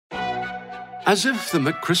As if the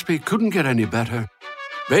McCrispy couldn't get any better,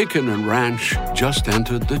 Bacon and Ranch just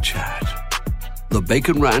entered the chat. The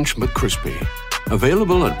Bacon Ranch McCrispy,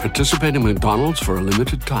 available at participating McDonald's for a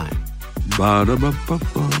limited time.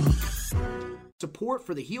 Ba-da-ba-ba-ba. Support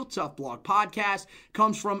for the Heel Tough Blog podcast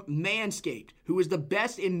comes from Manscaped, who is the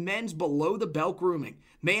best in men's below-the-belt grooming.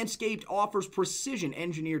 Manscaped offers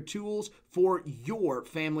precision-engineered tools for your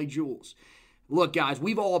family jewels. Look, guys,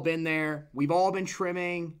 we've all been there. We've all been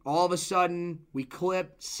trimming. All of a sudden, we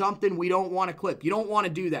clip something we don't want to clip. You don't want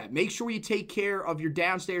to do that. Make sure you take care of your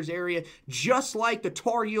downstairs area, just like the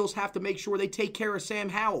Tar Heels have to make sure they take care of Sam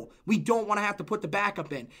Howell. We don't want to have to put the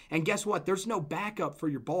backup in. And guess what? There's no backup for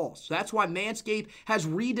your balls. So that's why Manscaped has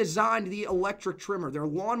redesigned the electric trimmer. Their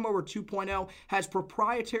Lawnmower 2.0 has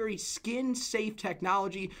proprietary skin-safe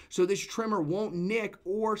technology, so this trimmer won't nick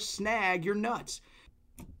or snag your nuts.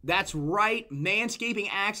 That's right, manscaping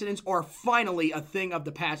accidents are finally a thing of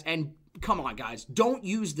the past, and come on, guys, don't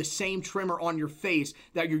use the same trimmer on your face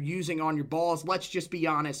that you're using on your balls. Let's just be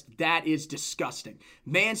honest, that is disgusting.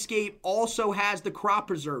 Manscaped also has the Crop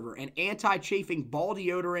Preserver, an anti-chafing ball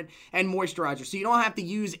deodorant and moisturizer, so you don't have to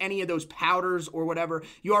use any of those powders or whatever.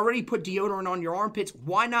 You already put deodorant on your armpits.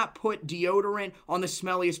 Why not put deodorant on the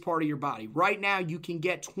smelliest part of your body? Right now, you can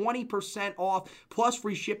get 20% off plus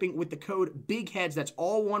free shipping with the code BIGHEADS. That's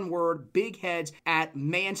all one word, BIGHEADS, at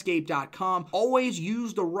manscaped.com. Always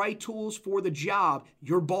use the right tools for the job.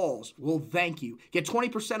 Your balls will thank you. Get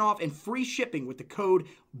 20% off and free shipping with the code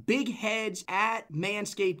BIGHEADS at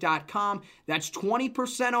manscaped.com. That's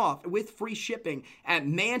 20% off with free shipping at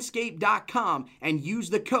manscaped.com, and use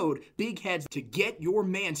the code BIGHEADS to get your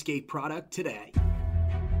Manscaped product today.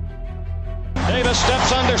 Davis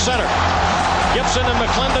steps under center. Gibson and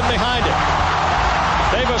McClendon behind him.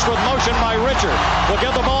 Davis with motion by Richard. Will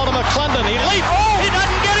give the ball to McClendon. He leaps. Oh, he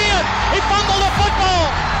doesn't get in. He fumbled the football.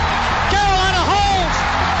 Carolina holds.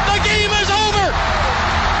 The game is over.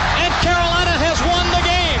 And Carolina has won the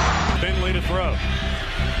game. Finley to throw.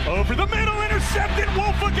 Over the middle, intercepted.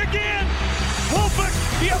 Wolford again. Wolford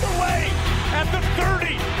the other way. At the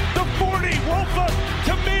 30, the 40. Wolford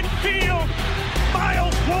to midfield.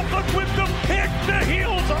 Miles Wolford with the pick. The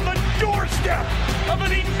Heels on the doorstep of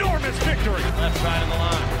an enormous victory. Left side of the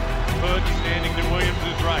line. Hood standing to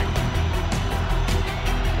Williams' right.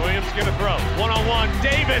 Williams going to throw. One-on-one.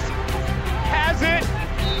 Davis has it.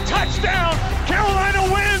 Touchdown. Carolina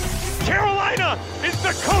wins. Carolina is the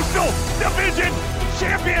Coastal Division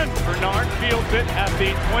champion. Bernard fields it at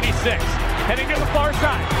the 26. Heading to the far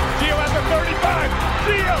side. Gio at the 35.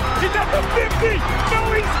 Gio, he's at the 50. No,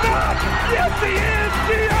 he's not. Yes, he is.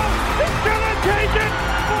 Gio is going to take it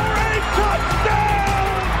for a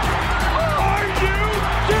touchdown. Are you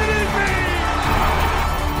kidding me?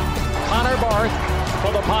 Connor Barth for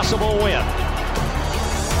the possible win.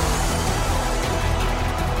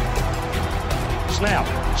 Snap,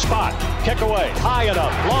 spot, kick away, high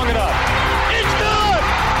enough, long enough. It's good!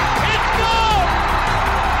 It's good!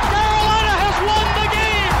 Carolina has won the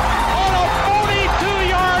game on a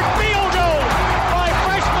 42-yard field goal by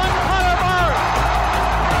freshman Connor Barth.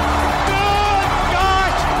 Good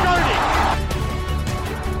gosh, dirty.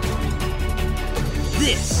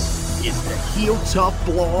 This is the Heel Tough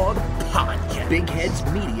Blog podcast, Big Heads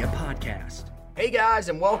Media podcast. Hey guys,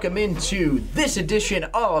 and welcome into this edition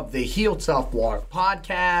of the Heel Tough Blog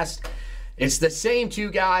podcast. It's the same two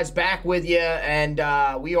guys back with you, and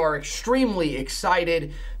we are extremely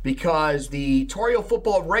excited because the Tar Heel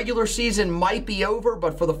football regular season might be over,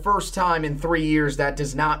 but for the first time in 3 years, that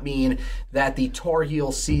does not mean that the Tar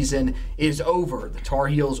Heel season is over. The Tar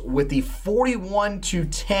Heels, with the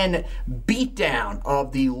 41-10 beatdown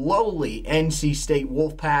of the lowly NC State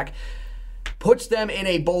Wolfpack, puts them in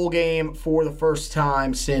a bowl game for the first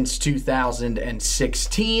time since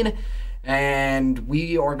 2016. And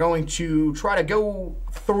we are going to try to go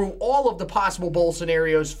through all of the possible bowl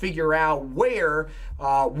scenarios, figure out where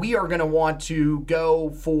we are going to want to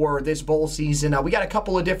go for this bowl season. We got a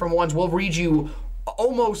couple of different ones. We'll read you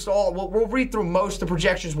almost all. We'll read through most of the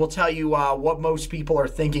projections. We'll tell you what most people are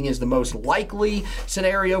thinking is the most likely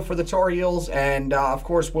scenario for the Tar Heels. And, of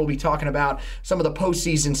course, we'll be talking about some of the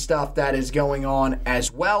postseason stuff that is going on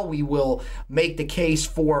as well. We will make the case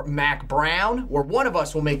for Mack Brown, or one of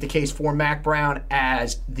us will make the case for Mack Brown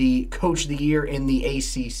as the Coach of the Year in the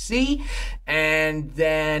ACC. And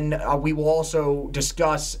then we will also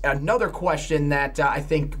discuss another question that I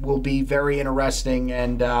think will be very interesting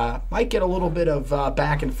and might get a little bit of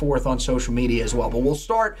back and forth on social media as well. But we'll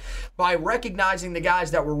start by recognizing the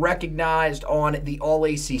guys that were recognized on the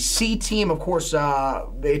All-ACC team. Of course,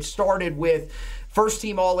 it started with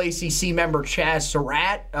first-team All-ACC member Chaz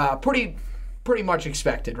Surratt. Pretty pretty much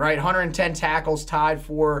expected, right? 110 tackles, tied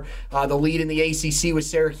for the lead in the ACC with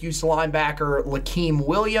Syracuse linebacker Lakeem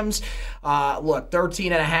Williams.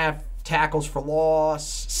 13.5 tackles for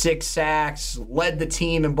loss, 6 sacks, led the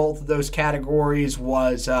team in both of those categories,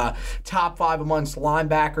 was top 5 amongst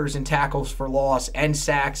linebackers in tackles for loss and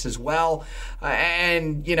sacks as well.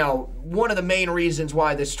 And, one of the main reasons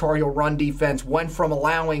why this Tar Heel run defense went from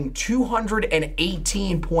allowing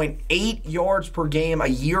 218.8 yards per game a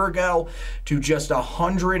year ago to just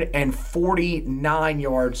 149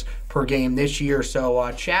 yards per game this year. So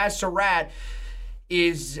Chazz Surratt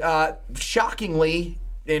is shockingly,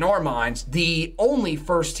 in our minds, the only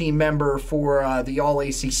first-team member for the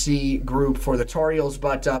All-ACC group for the Tar Heels,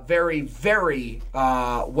 but very, very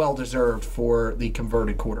well-deserved for the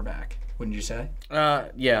converted quarterback, wouldn't you say?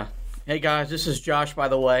 Yeah. Hey, guys, this is Josh, by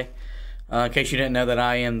the way. In case you didn't know that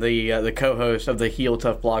I am the co-host of the Heel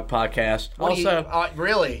Tough Blog podcast.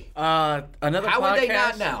 Really? Another podcast. How would they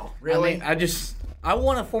not know? Really? I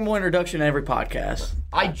want a formal introduction to every podcast.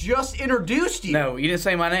 I just introduced you. No, you didn't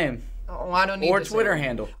say my name. Oh, I don't need or to Twitter say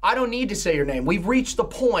handle. I don't need to say your name. We've reached the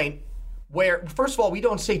point where, first of all, we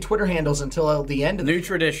don't say Twitter handles until the end of the New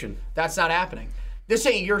tradition. That's not happening. This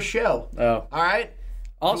ain't your show. Oh. All right?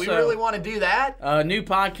 Also, do we really want to do that? New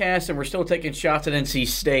podcast, and we're still taking shots at NC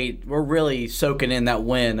State. We're really soaking in that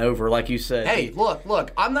win over, like you said. Hey,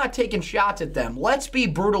 look, I'm not taking shots at them. Let's be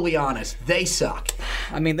brutally honest. They suck.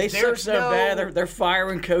 I mean, they suck so bad. They're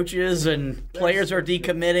firing coaches, and players are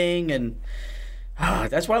decommitting, and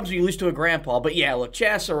that's what happens when you lose to a grandpa. But yeah, look,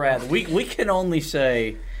 Chazz Surratt, we can only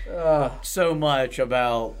say so much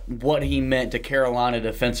about what he meant to Carolina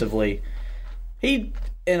defensively.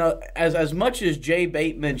 As much as Jay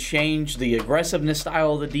Bateman changed the aggressiveness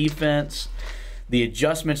style of the defense, the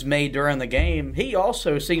adjustments made during the game, he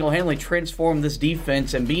also single-handedly transformed this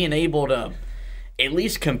defense and being able to at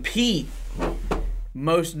least compete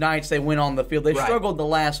most nights they went on the field. They struggled the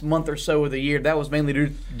last month or so of the year. That was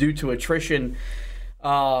mainly due to attrition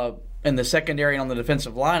in the secondary and on the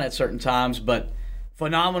defensive line at certain times, but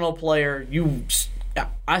phenomenal player.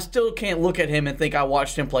 I still can't look at him and think I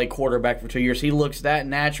watched him play quarterback for 2 years. He looks that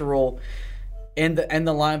natural in the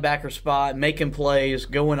linebacker spot, making plays,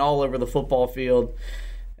 going all over the football field.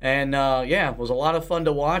 And, it was a lot of fun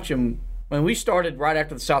to watch. And when we started right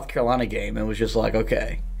after the South Carolina game, it was just like,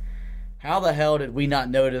 okay, how the hell did we not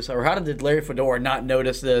notice, or how did Larry Fedora not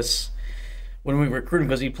notice this when we recruited him?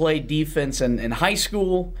 Because he played defense in high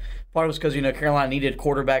school. Part of it was because, Carolina needed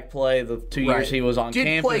quarterback play the 2 years he was on campus.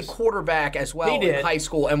 Did play quarterback as well in high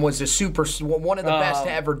school and was one of the best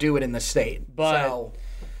to ever do it in the state. But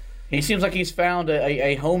he seems like he's found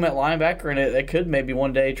a home at linebacker, and it could maybe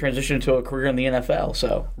one day transition into a career in the NFL.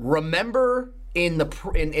 So remember in the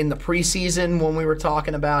preseason when we were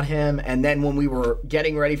talking about him, and then when we were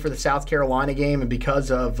getting ready for the South Carolina game, and because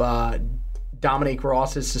of Dominique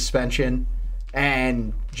Ross's suspension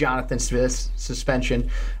and Jonathan Smith's suspension,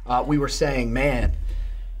 we were saying, man,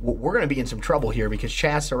 we're going to be in some trouble here because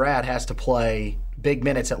Chazz Surratt has to play big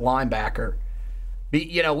minutes at linebacker.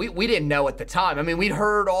 We didn't know at the time. I mean, we'd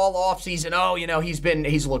heard all offseason,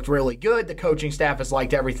 he's looked really good. The coaching staff has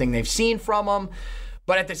liked everything they've seen from him.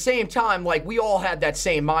 But at the same time, we all had that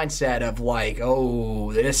same mindset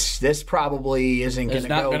of this probably isn't going to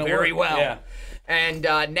go very well. Yeah. And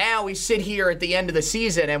now we sit here at the end of the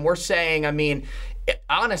season and we're saying, I mean,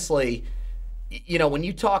 honestly, when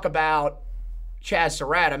you talk about Chazz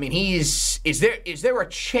Surratt, I mean, is there a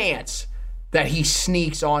chance that he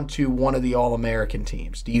sneaks onto one of the All-American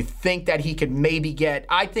teams? Do you think that he could maybe get?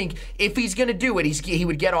 I think if he's going to do it, he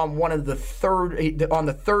would get on on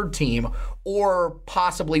the third team, or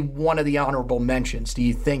possibly one of the honorable mentions. Do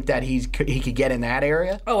you think that he could get in that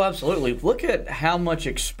area? Oh, absolutely. Look at how much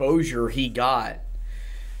exposure he got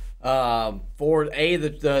for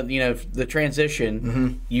the transition.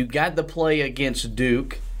 Mm-hmm. You got the play against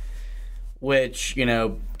Duke, which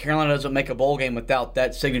Carolina doesn't make a bowl game without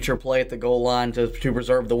that signature play at the goal line to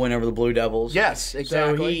preserve the win over the Blue Devils. Yes,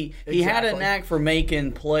 exactly. So he had a knack for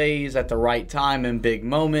making plays at the right time in big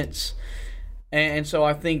moments. And so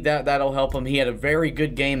I think that'll help him. He had a very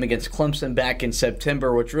good game against Clemson back in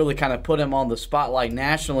September, which really kind of put him on the spotlight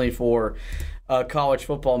nationally for college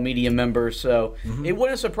football media members. So It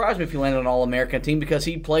wouldn't surprise me if he landed on an All-American team because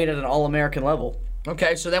he played at an All-American level.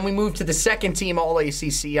 Okay, so then we move to the second team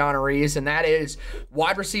All-ACC honorees, and that is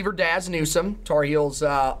wide receiver Daz Newsome, Tar Heels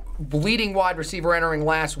leading wide receiver entering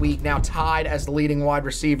last week, now tied as the leading wide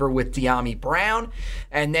receiver with Dyami Brown.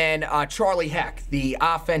 And then Charlie Heck, the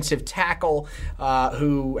offensive tackle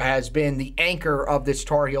who has been the anchor of this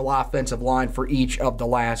Tar Heel offensive line for each of the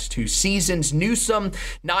last 2 seasons. Newsome,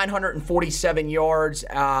 947 yards,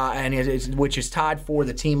 which is tied for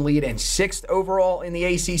the team lead and 6th overall in the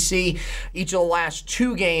ACC. Each of the last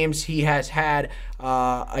 2 games, he has had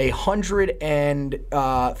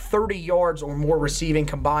 130 yards or more receiving,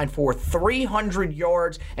 combined for 300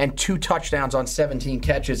 yards and 2 touchdowns on 17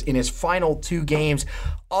 catches in his final 2 games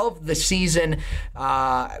of the season.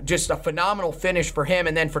 Just a phenomenal finish for him.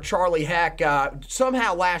 And then for Charlie Heck,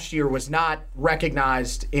 somehow last year was not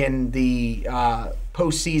recognized in the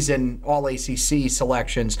postseason All-ACC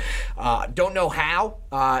selections. Don't know how.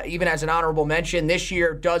 Even as an honorable mention, this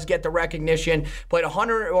year does get the recognition.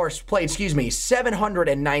 Played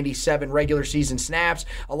 797 regular season snaps,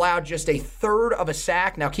 allowed just a third of a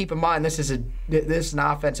sack. Now keep in mind, this is an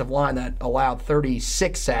offensive line that allowed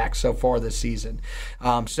 36 sacks so far this season.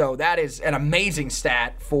 So that is an amazing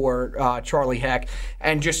stat for Charlie Heck.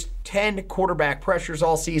 And just 10 quarterback pressures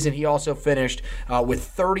all season. He also finished with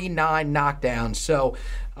 39 knockdowns. So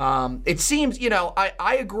it seems,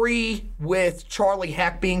 I agree with Charlie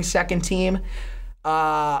Heck being second team.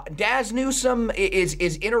 Daz Newsome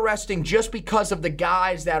is interesting just because of the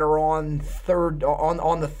guys that are on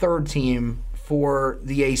the third team for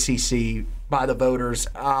the ACC by the voters.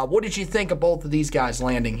 What did you think of both of these guys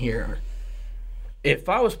landing here? If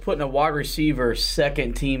I was putting a wide receiver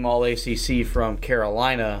second team All-ACC from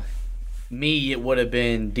Carolina, it would have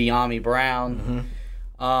been Dyami Brown.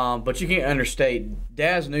 Mm-hmm. But you can't understate,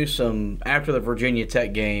 Daz Newsome, after the Virginia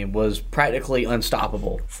Tech game, was practically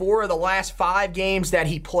unstoppable. 4 of the last 5 games that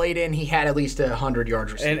he played in, he had at least 100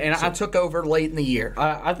 yards receiving. And I took over late in the year.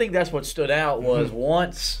 I think that's what stood out was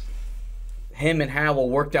once him and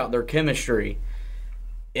Howell worked out their chemistry,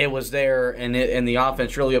 it was there, and the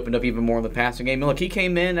offense really opened up even more in the passing game. And look, he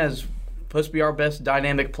came in as supposed to be our best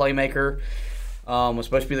dynamic playmaker. Was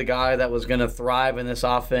supposed to be the guy that was going to thrive in this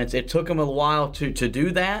offense. It took him a while to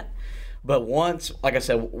do that, but once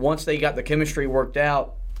they got the chemistry worked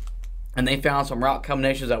out and they found some route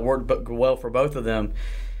combinations that worked well for both of them,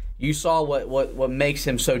 you saw what makes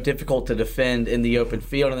him so difficult to defend in the open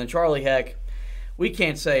field. And then Charlie Heck, we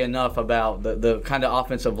can't say enough about the kind of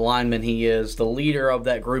offensive lineman he is, the leader of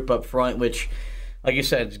that group up front, which, like you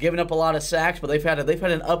said, has given up a lot of sacks, but they've had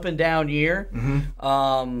an up and down year.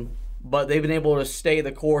 Mm-hmm. But they've been able to stay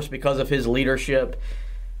the course because of his leadership.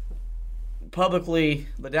 Publicly,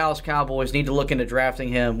 the Dallas Cowboys need to look into drafting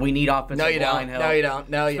him. We need offensive line help. No, you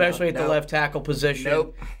don't. Especially at the left tackle position.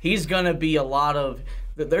 Nope. He's going to be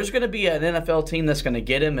there's going to be an NFL team that's going to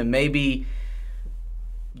get him and maybe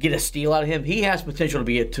get a steal out of him. He has potential to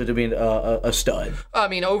be a stud. I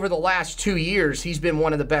mean, over the last 2 years, he's been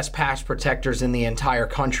one of the best pass protectors in the entire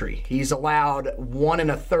country. He's allowed 1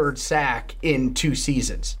 1/3 sack in 2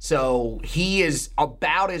 seasons. So he is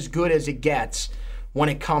about as good as it gets when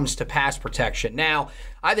it comes to pass protection. Now,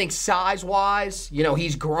 I think size-wise,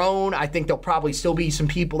 he's grown. I think there'll probably still be some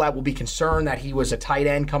people that will be concerned that he was a tight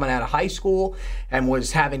end coming out of high school and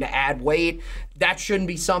was having to add weight. That shouldn't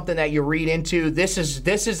be something that you read into. This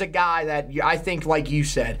is a guy that I think, like you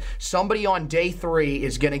said, somebody on day 3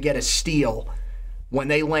 is going to get a steal when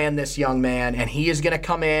they land this young man, and he is going to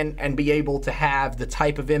come in and be able to have the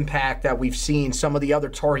type of impact that we've seen some of the other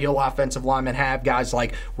Tar Heel offensive linemen have, guys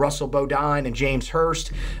like Russell Bodine and James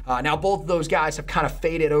Hurst. Now, both of those guys have kind of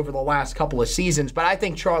faded over the last couple of seasons, but I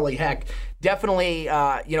think Charlie Heck definitely,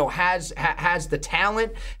 has the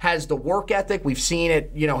talent, has the work ethic. We've seen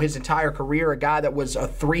it, his entire career, a guy that was a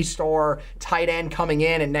 3-star tight end coming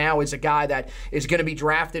in and now is a guy that is going to be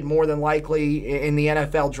drafted more than likely in the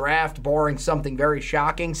NFL draft, barring something very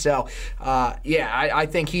shocking. So, I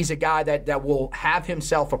think he's a guy that will have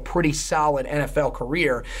himself a pretty solid NFL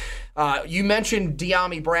career. You mentioned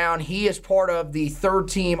Dyami Brown. He is part of the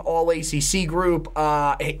third-team All-ACC group.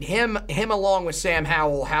 Him along with Sam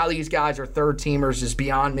Howell, how these guys are third-teamers is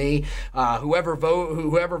beyond me. Whoever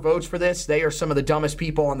votes for this, they are some of the dumbest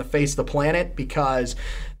people on the face of the planet, because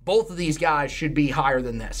both of these guys should be higher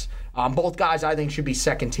than this. Both guys, I think, should be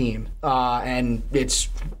second team, and it's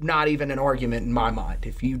not even an argument in my mind.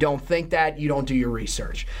 If you don't think that, you don't do your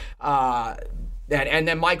research. And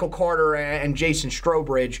then Michael Carter and Jason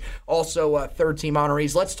Strobridge, also third-team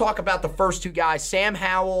honorees. Let's talk about the first 2 guys. Sam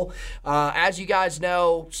Howell, as you guys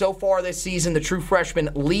know, so far this season, the true freshman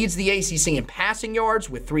leads the ACC in passing yards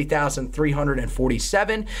with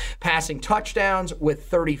 3,347, passing touchdowns with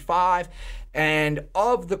 35. And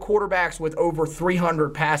of the quarterbacks with over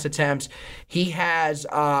 300 pass attempts, he has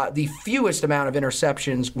the fewest amount of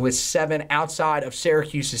interceptions with 7 outside of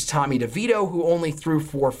Syracuse's Tommy DeVito, who only threw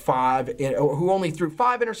 5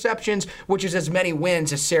 interceptions, which is as many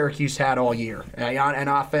wins as Syracuse had all year. An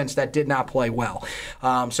offense that did not play well.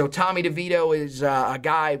 So Tommy DeVito is a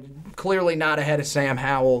guy clearly not ahead of Sam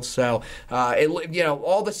Howell. So,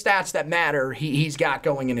 all the stats that matter, he's got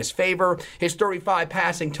going in his favor. His 35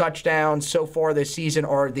 passing touchdowns so far this season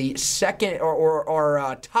are the second, or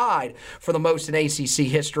are tied for the most in ACC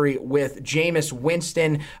history with Jameis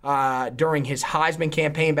Winston during his Heisman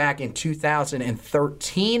campaign back in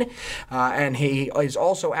 2013. And he is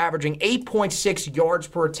also averaging 8.6 yards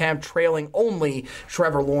per attempt, trailing only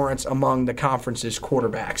Trevor Lawrence among the conference's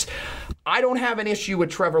quarterbacks. I don't have an issue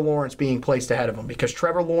with Trevor Lawrence being placed ahead of him because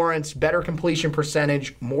Trevor Lawrence, better completion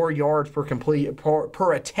percentage, more yards per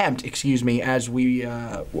attempt,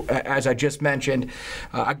 as I just mentioned.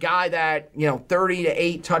 A guy that,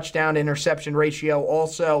 30-8 touchdown interception ratio,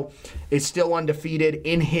 also is still undefeated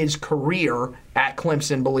in his career at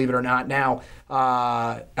Clemson, believe it or not. Now,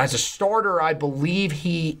 as a starter, I believe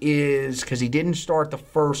he is, because he didn't start the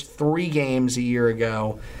first 3 games a year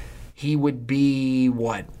ago, he would be,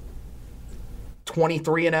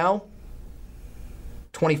 23-0?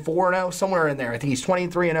 24-0, somewhere in there. I think he's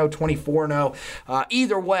 23-0, 24-0.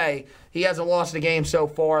 Either way, he hasn't lost a game so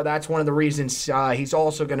far. That's one of the reasons he's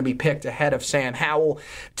also going to be picked ahead of Sam Howell.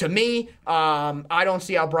 To me, I don't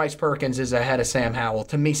see how Bryce Perkins is ahead of Sam Howell.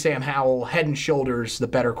 To me, Sam Howell, head and shoulders, the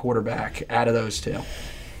better quarterback out of those two.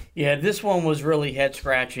 Yeah, this one was really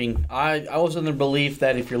head-scratching. I was in the belief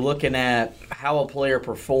that if you're looking at how a player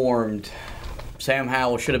performed, Sam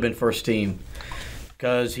Howell should have been first team.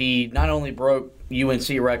 Because he not only broke UNC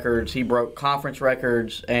records, he broke conference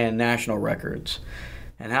records and national records.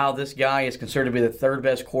 And how this guy is considered to be the 3rd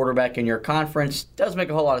best quarterback in your conference does make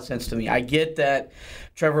a whole lot of sense to me. I get that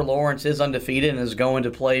Trevor Lawrence is undefeated and is going to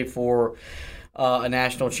play for a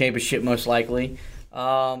national championship most likely,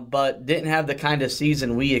 but didn't have the kind of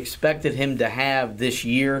season we expected him to have this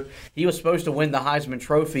year. He was supposed to win the Heisman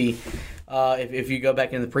Trophy. If you go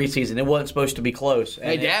back in the preseason, it wasn't supposed to be close.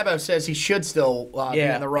 And Dabo says he should still be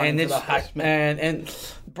in the running for the Heisman. And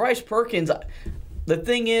Bryce Perkins, the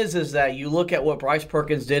thing is that you look at what Bryce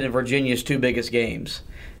Perkins did in Virginia's 2 biggest games,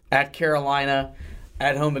 at Carolina,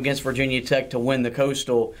 at home against Virginia Tech to win the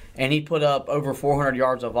Coastal, and he put up over 400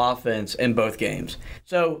 yards of offense in both games.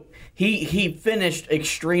 So he finished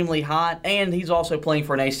extremely hot, and he's also playing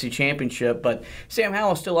for an ACC championship, but Sam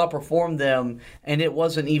Howell still outperformed them, and it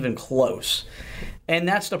wasn't even close. And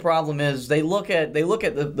that's the problem is they look at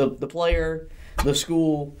the player, the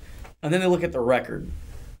school, and then they look at the record.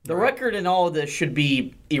 The record in all of this should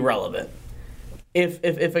be irrelevant.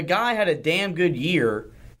 If a guy had a damn good year,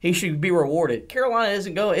 he should be rewarded. Carolina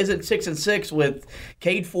isn't 6-6 with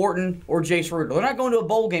Cade Fortin or Jace Ruder. They're not going to a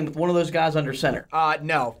bowl game with one of those guys under center.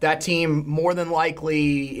 No, that team more than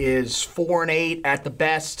likely is 4-8 at the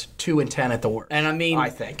best, 2-10 at the worst. And I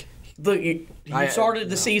think. He started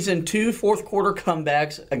the season 2 fourth-quarter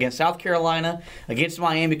comebacks against South Carolina, against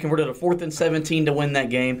Miami, converted a 4th and 17 to win that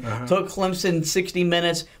game. Took Clemson 60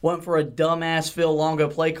 minutes, went for a dumbass Phil Longo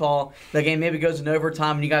play call. That game maybe goes into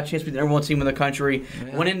overtime, and you got a chance to be the number 1 team in the country.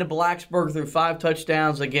 Yeah. Went into Blacksburg, threw 5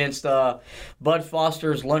 touchdowns against Bud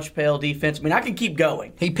Foster's lunch pail defense. I mean, I can keep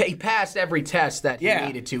going. He passed every test that he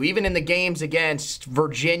needed to. Even in the games against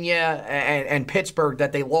Virginia and Pittsburgh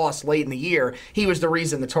that they lost late in the year, he was the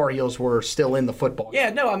reason the Tar Heels were still in the football game. Yeah,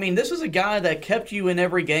 no, I mean, this is a guy that kept you in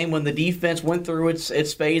every game when the defense went through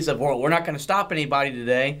its phase of, well, we're not going to stop anybody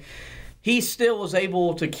today. He still was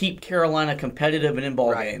able to keep Carolina competitive and in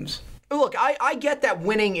ball games. Look, I get that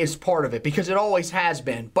winning is part of it because it always has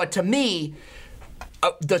been. But to me,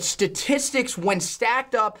 the statistics, when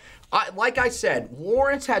stacked up, like I said,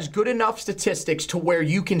 Lawrence has good enough statistics to where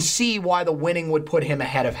you can see why the winning would put him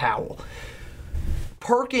ahead of Howell.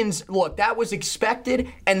 Perkins, look, that was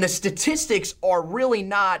expected, and the statistics are really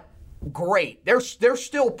not great. They're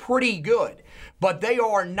still pretty good, but they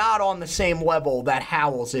are not on the same level that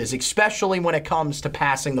Howell's is, especially when it comes to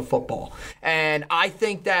passing the football. And I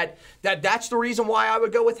think that's the reason why I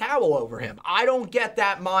would go with Howell over him. I don't get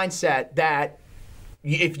that mindset that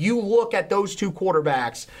if you look at those 2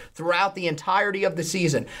 quarterbacks throughout the entirety of the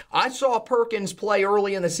season, I saw Perkins play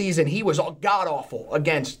early in the season. He was god-awful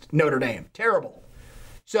against Notre Dame. Terrible.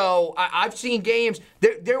 So I've seen games.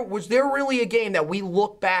 Was there really a game that we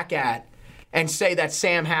look back at and say that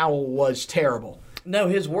Sam Howell was terrible? No,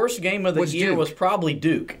 his worst game of the year was probably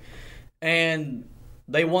Duke, and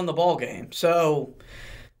they won the ball game. So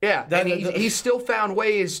Yeah, and he still found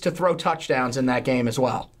ways to throw touchdowns in that game as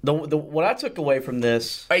well. What I took away from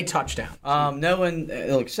this, a touchdown. Knowing,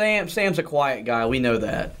 look, Sam's a quiet guy. We know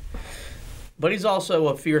that, but he's also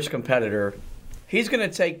a fierce competitor. He's going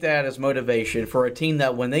to take that as motivation for a team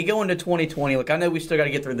that when they go into 2020, look, I know we still got to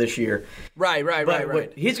get through this year. Right.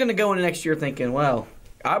 He's going to go into next year thinking, well,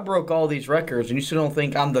 I broke all these records, and you still don't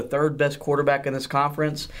think I'm the third best quarterback in this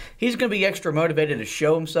conference? He's going to be extra motivated to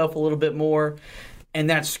show himself a little bit more. And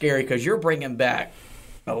that's scary because you're bringing back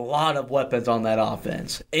a lot of weapons on that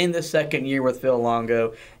offense. In the second year with Phil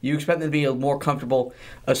Longo, you expect them to be more comfortable,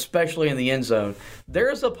 especially in the end zone.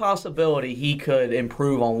 There's a possibility he could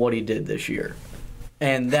improve on what he did this year.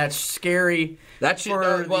 And that's scary. That's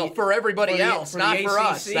for everybody else, not for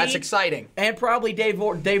us. That's exciting. And probably Dave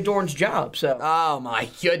Doran's job. So. Oh, my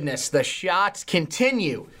goodness. The shots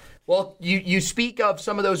continue. Well, you speak of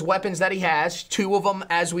some of those weapons that he has. Two of them,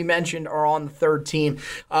 as we mentioned, are on the third team.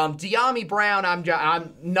 Dyami Brown,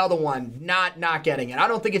 I'm another one, not getting it. I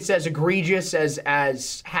don't think it's as egregious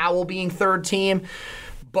as Howell being third team.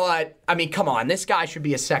 But, I mean, come on. This guy should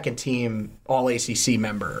be a second-team All-ACC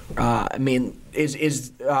member.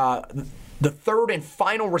 Is the third and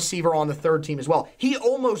final receiver on the third team as well. He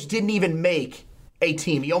almost didn't even make a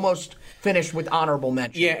team. He almost finished with honorable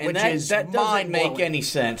mention. Yeah, and that doesn't make any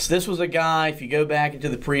sense. This was a guy, if you go back into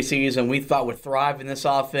the preseason, we thought would thrive in this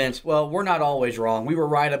offense. Well, we're not always wrong. We were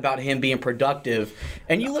right about him being productive.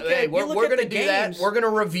 And you look at we're going to do that. We're going to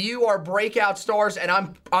review our breakout stars, and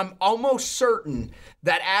I'm almost certain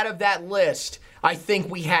that out of that list, I think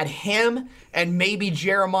we had him and maybe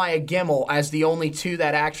Jeremiah Gimmel as the only two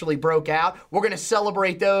that actually broke out. We're going to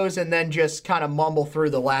celebrate those and then just kind of mumble through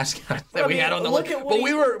the last guy that we had on the list. But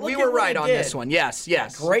we were right on this one. Yes.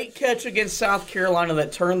 Great catch against South Carolina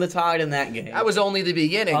that turned the tide in that game. That was only the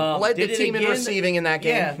beginning. Led the team in receiving in that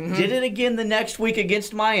game. Yeah, did it again the next week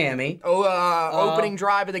against Miami. Opening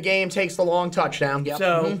drive of the game, takes the long touchdown. Yep.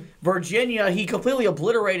 So Virginia, he completely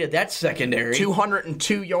obliterated that secondary.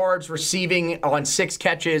 202 yards receiving on 6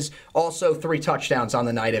 catches. Also 3 touchdowns on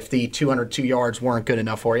the night if the 202 yards weren't good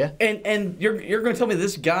enough for you. And you're going to tell me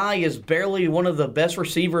this guy is barely one of the best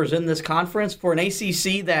receivers in this conference for an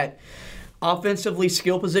ACC that offensively,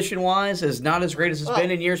 skill position-wise, is not as great as it's been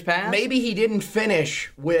in years past? Maybe he didn't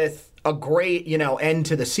finish with a great, end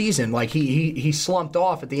to the season. Like he slumped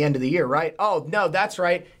off at the end of the year, right? Oh, no, that's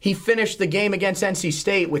right. He finished the game against NC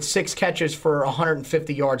State with 6 catches for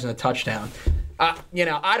 150 yards and a touchdown. I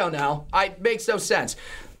don't know. It makes no sense.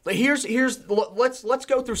 Let's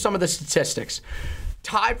go through some of the statistics.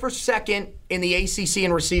 Tied for second in the ACC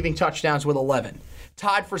in receiving touchdowns with 11.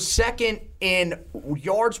 Tied for second in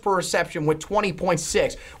yards per reception with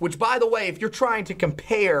 20.6, which, by the way, if you're trying to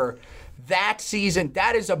compare that season,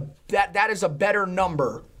 that is a better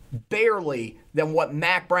number, barely, than what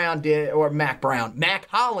Mac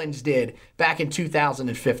Hollins did back in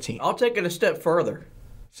 2015. I'll take it a step further.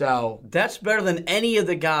 So that's better than any of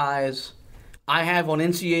the guys I have on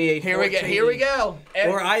NCAA 14. Here we go.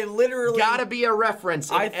 Where I literally gotta be a reference.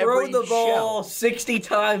 I throw the ball 60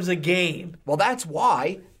 times a game. Well, that's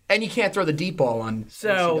why. And you can't throw the deep ball on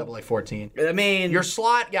NCAA 14. I mean, your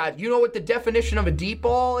slot guy. You know what the definition of a deep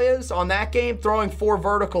ball is on that game? Throwing 4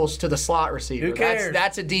 verticals to the slot receiver. Who cares?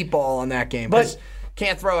 That's a deep ball on that game. But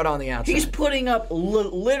can't throw it on the outside. He's putting up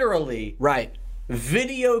literally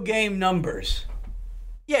video game numbers.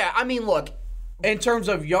 Yeah, I mean, look. In terms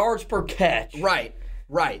of yards per catch. Right.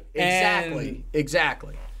 Exactly.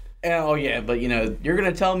 Oh, yeah, but, you're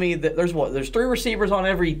going to tell me that there's 3 receivers on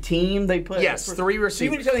every team they put? Yes, 3 receivers. You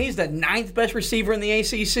mean to tell me he's the 9th best receiver in the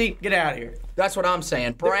ACC? Get out of here. That's what I'm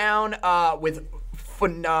saying. Brown with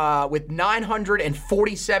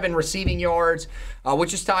 947 receiving yards,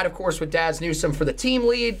 which is tied, of course, with Daz Newsome for the team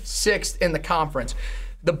lead, 6th in the conference.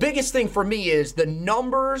 The biggest thing for me is the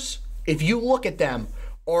numbers, if you look at them,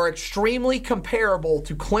 are extremely comparable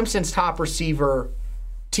to Clemson's top receiver,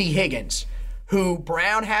 T. Higgins, who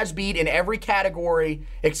Brown has beat in every category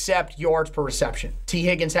except yards per reception. T.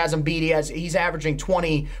 Higgins has him beat. He's averaging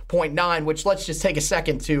 20.9, which let's just take a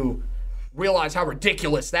second to realize how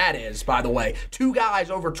ridiculous that is, by the way. 2 guys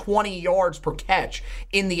over 20 yards per catch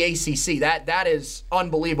in the ACC. That is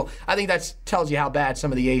unbelievable. I think that tells you how bad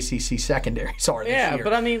some of the ACC secondaries are this year. Yeah,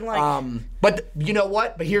 but I mean, but you know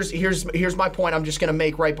what? But here's my point I'm just going to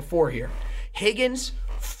make right before here. Higgins,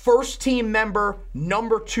 first team member,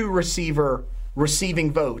 number 2 receiver,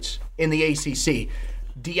 receiving votes in the ACC.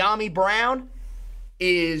 Dyami Brown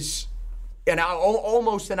is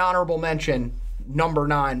almost an honorable mention, number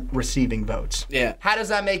 9 receiving votes. Yeah. How does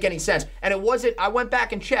that make any sense? And it wasn't, I went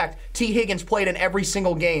back and checked, T. Higgins played in every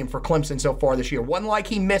single game for Clemson so far this year. Wasn't like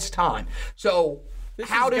he missed time. So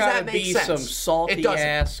How does that make sense? Some salty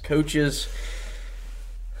ass coaches.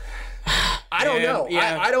 I don't know.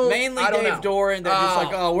 Yeah. I don't. Mainly I don't Dave know. Doran. They're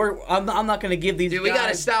just like, I'm not going to give these. Dude, guys. we got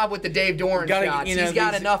to stop with the Dave Doran shots. He's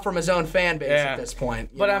got enough from his own fan base at this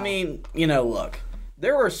point. But I mean, look,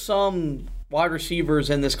 there were some wide receivers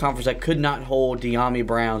in this conference that could not hold De'Ami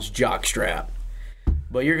Brown's jockstrap.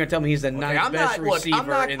 But you're going to tell me he's the ninth best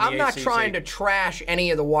receiver in the ACC. I'm not trying to trash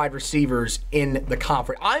any of the wide receivers in the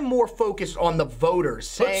conference. I'm more focused on the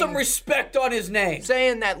voters. Put some respect on his name.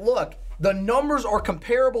 Saying that, look, the numbers are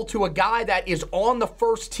comparable to a guy that is on the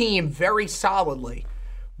first team very solidly,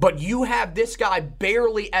 but you have this guy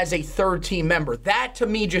barely as a third-team member. That, to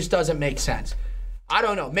me, just doesn't make sense. I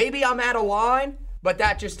don't know. Maybe I'm out of line, but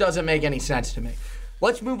that just doesn't make any sense to me.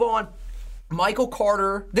 Let's move on. Michael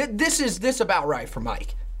Carter. This is about right for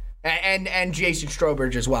Mike. And Jason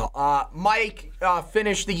Strowbridge as well. Mike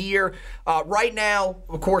finished the year right now,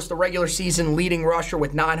 of course, the regular season leading rusher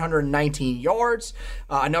with 919 yards,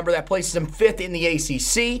 a number that places him fifth in the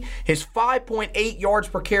ACC. His 5.8 yards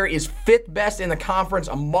per carry is fifth best in the conference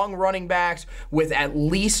among running backs with at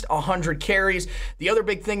least 100 carries. The other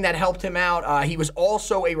big thing that helped him out, he was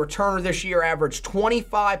also a returner this year, averaged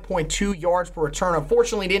 25.2 yards per return.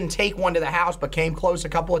 Unfortunately, didn't take one to the house, but came close a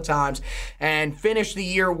couple of times and finished the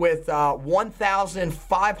year with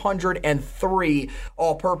 1,503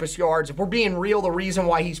 all-purpose yards. If we're being real, the reason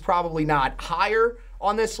why he's probably not higher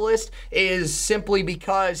on this list is simply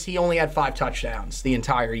because he only had 5 touchdowns the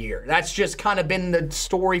entire year. That's just kind of been the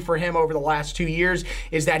story for him over the last 2 years,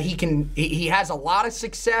 is that he has a lot of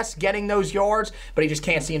success getting those yards, but he just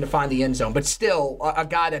can't seem to find the end zone. But still, a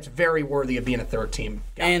guy that's very worthy of being a third-team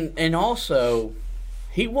guy. And also,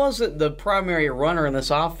 he wasn't the primary runner in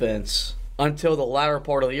this offense until the latter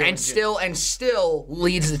part of the year, and still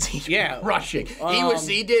leads the team. Rushing.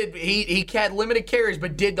 He had limited carries,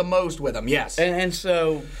 but did the most with them. Yes, and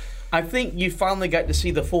so I think you finally got to see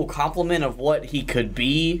the full complement of what he could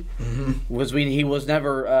be. Mm-hmm. He was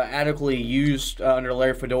never adequately used under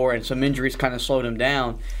Larry Fedora, and some injuries kind of slowed him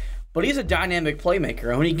down. But he's a dynamic playmaker,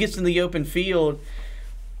 and when he gets in the open field,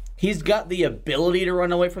 he's got the ability to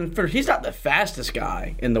run away from the first. He's not the fastest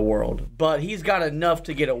guy in the world, but he's got enough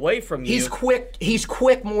to get away from you. He's quick. He's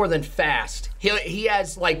quick more than fast. He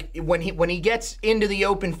has, like, when he gets into the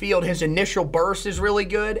open field, his initial burst is really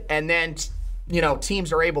good, and then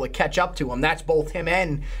teams are able to catch up to him. That's both him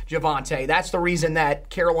and Javonte. That's the reason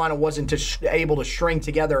that Carolina wasn't able to string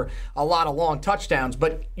together a lot of long touchdowns.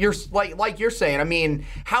 But you're like you're saying, I mean,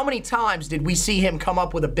 how many times did we see him come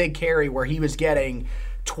up with a big carry where he was getting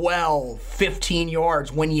 12, 15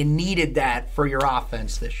 yards when you needed that for your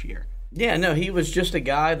offense this year? Yeah, no, he was just a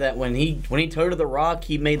guy that when he toted the rock,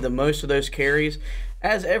 he made the most of those carries,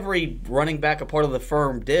 as every running back a part of the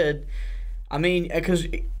firm did. I mean, because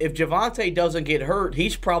if Javonte doesn't get hurt,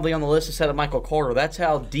 he's probably on the list instead of Michael Carter. That's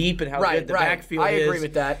how deep and how good the backfield is. I agree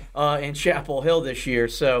with that. In Chapel Hill this year.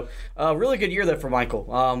 So, really good year there for Michael.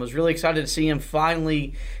 Was really excited to see him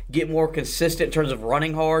finally get more consistent in terms of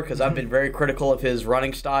running hard, because I've been very critical of his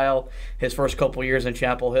running style his first couple years in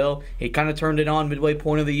Chapel Hill. He kind of turned it on midway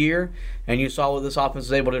point of the year, and you saw what this offense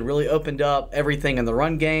was able to really opened up everything in the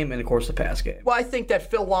run game and, of course, the pass game. Well, I think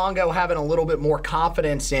that Phil Longo having a little bit more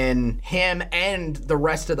confidence in him and the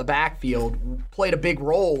rest of the backfield played a big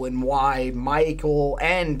role in why Michael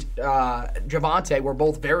and Javonte were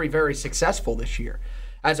both very, very successful this year,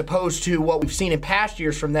 as opposed to what we've seen in past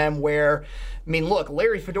years from them where, I mean, look,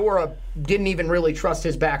 Larry Fedora didn't even really trust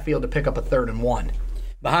his backfield to pick up a 3rd and 1.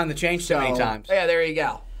 Behind the chains so many times. Yeah, there you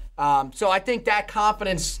go. So I think that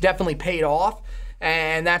confidence definitely paid off,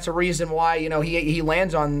 and that's a reason why he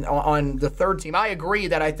lands on the third team. I agree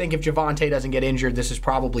that I think if Javonte doesn't get injured, this is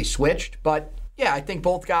probably switched, but yeah, I think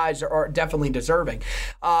both guys are definitely deserving.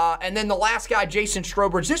 And then the last guy, Jason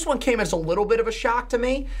Strowbridge, this one came as a little bit of a shock to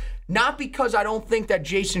me, not because I don't think that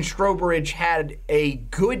Jason Strowbridge had a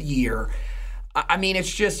good year. I mean, it's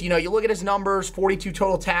just, you look at his numbers, 42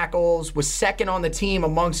 total tackles, was second on the team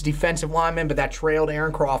amongst defensive linemen, but that trailed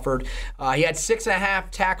Aaron Crawford. He had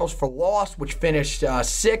 6.5 tackles for loss, which finished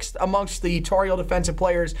 6th amongst the Tar Heel defensive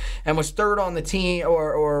players, and was third on the team,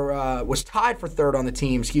 or was tied for third on the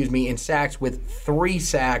team, in sacks with 3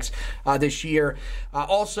 sacks this year.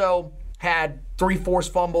 Also had 3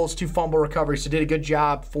 forced fumbles, 2 fumble recoveries, so did a good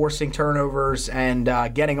job forcing turnovers and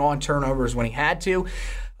getting on turnovers when he had to.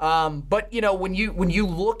 But when you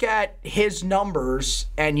look at his numbers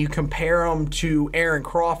and you compare them to Aaron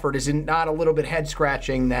Crawford, is it not a little bit head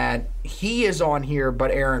scratching that he is on here, but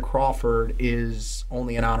Aaron Crawford is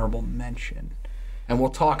only an honorable mention? And we'll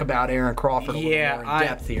talk about Aaron Crawford a little more in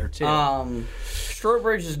depth here too.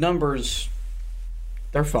 Strowbridge's numbers,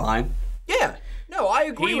 they're fine. Yeah. No, I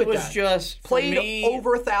agree with that. He was just played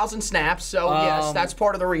over 1,000 snaps, so yes, that's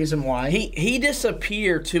part of the reason why. He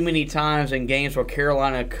disappeared too many times in games where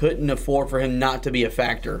Carolina couldn't afford for him not to be a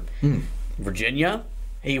factor. Virginia,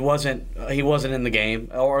 he wasn't in the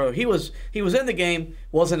game, or he was in the game,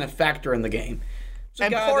 wasn't a factor in the game.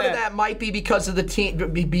 And part of that might be because of the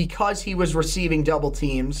team, because he was receiving double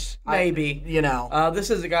teams. Maybe. This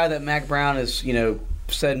is a guy that Mack Brown has,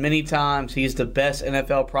 said many times he's the best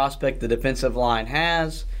NFL prospect the defensive line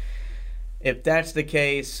has. If that's the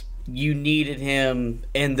case, you needed him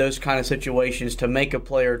in those kind of situations to make a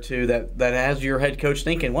play or two that has your head coach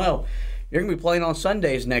thinking, well, you're going to be playing on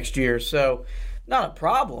Sundays next year, so not a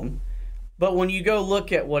problem. But when you go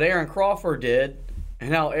look at what Aaron Crawford did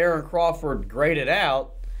and how Aaron Crawford graded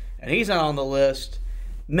out, and he's not on the list,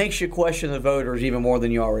 makes you question the voters even more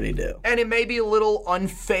than you already do. And it may be a little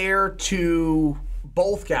unfair to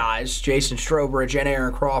both guys, Jason Strowbridge and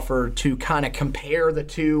Aaron Crawford, to kind of compare the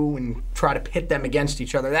two and try to pit them against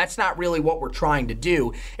each other. That's not really what we're trying to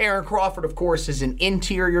do. Aaron Crawford, of course, is an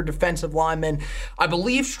interior defensive lineman. I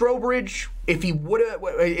believe Strowbridge, if he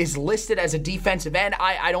is listed as a defensive end,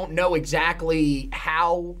 I don't know exactly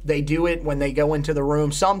how they do it when they go into the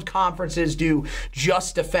room. Some conferences do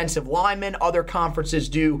just defensive linemen. Other conferences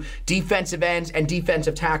do defensive ends and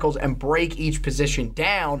defensive tackles and break each position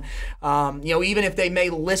down. Even if they may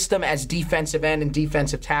list them as defensive end and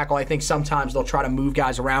defensive tackle, I think sometimes they'll try to move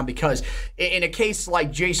guys around because in a case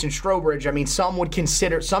like Jason Strowbridge, I mean, some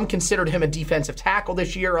considered him a defensive tackle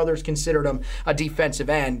this year. Others considered him a defensive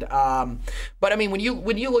end. But I mean, when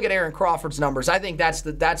you look at Aaron Crawford's numbers, I think that's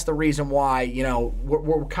the reason why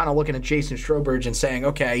we're kind of looking at Jason Strowbridge and saying,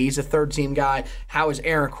 okay, he's a third-team guy. How is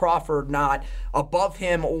Aaron Crawford not above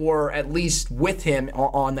him or at least with him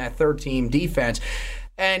on that third-team defense?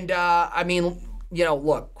 And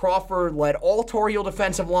look, Crawford led all Tar Heel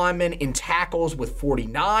defensive linemen in tackles with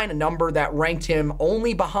 49, a number that ranked him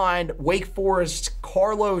only behind Wake Forest's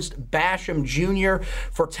Carlos Basham Jr.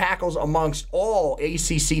 for tackles amongst all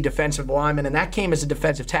ACC defensive linemen, and that came as a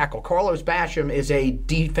defensive tackle. Carlos Basham is a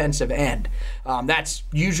defensive end. That's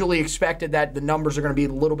usually expected that the numbers are going to be a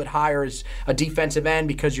little bit higher as a defensive end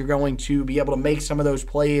because you're going to be able to make some of those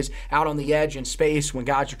plays out on the edge in space when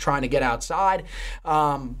guys are trying to get outside.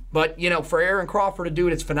 But for Aaron Crawford to do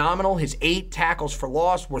it, it's phenomenal. His 8 tackles for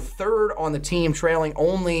loss were third on the team, trailing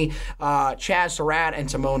only Chaz Surratt and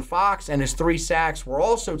Timon Fox, and his 3 sacks were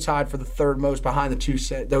also tied for the third most behind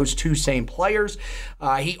those two same players.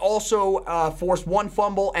 He also forced 1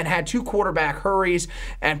 fumble and had 2 quarterback hurries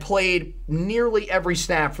and played nearly every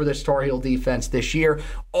snap for this Tar Heel defense this year.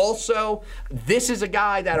 Also, this is a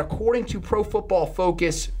guy that, according to Pro Football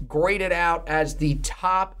Focus, graded out as the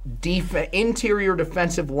top interior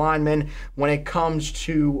defensive lineman when it comes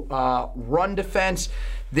to run defense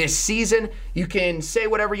this season. You can say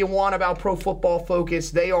whatever you want about Pro Football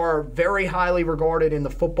Focus. They are very highly regarded in the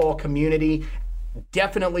football community,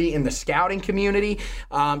 definitely in the scouting community.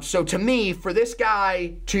 So to me, for this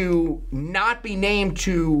guy to not be named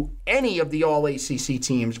to any of the All-ACC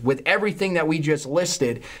teams with everything that we just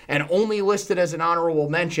listed and only listed as an honorable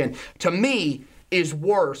mention, to me, is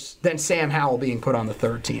worse than Sam Howell being put on the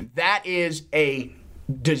third team. That is a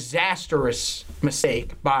disastrous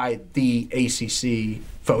mistake by the ACC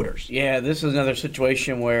voters. Yeah, this is another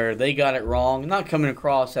situation where they got it wrong. Not coming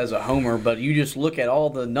across as a homer, but you just look at all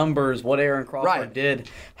the numbers, what Aaron Crawford did,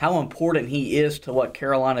 how important he is to what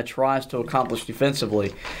Carolina tries to accomplish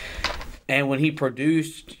defensively. And when he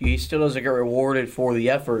produced, he still doesn't get rewarded for the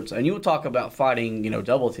efforts. And you will talk about fighting,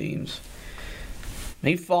 double teams.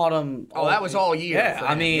 He fought them. Oh, that was all year. Yeah,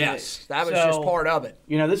 I mean, yes, that was just part of it.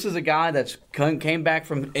 This is a guy that's came back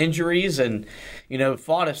from injuries and,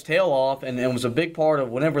 fought his tail off and was a big part of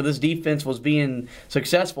whenever this defense was being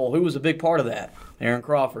successful. Who was a big part of that? Aaron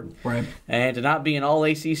Crawford. Right. And to not be an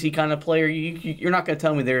all-ACC kind of player, you're not going to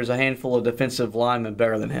tell me there's a handful of defensive linemen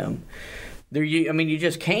better than him. You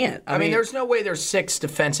just can't. I mean, there's no way there's 6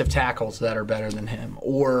 defensive tackles that are better than him.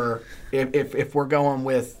 Or if we're going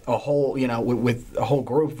with a whole, with a whole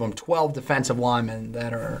group of them, 12 defensive linemen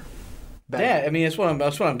that are better. Yeah, I mean, that's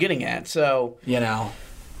what I'm getting at. So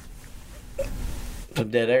some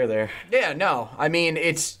dead air there. Yeah, no. I mean,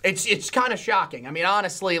 it's kind of shocking. I mean,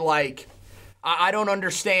 honestly, I don't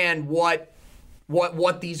understand what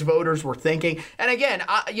these voters were thinking. And again,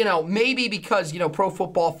 maybe because, Pro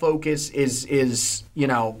Football Focus is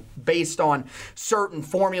based on certain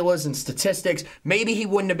formulas and statistics, maybe he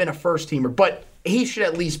wouldn't have been a first-teamer, but he should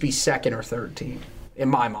at least be second or third team, in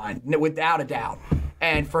my mind, without a doubt.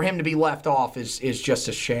 And for him to be left off is just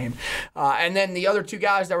a shame. And then the other two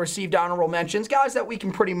guys that received honorable mentions, guys that we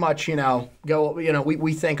can pretty much,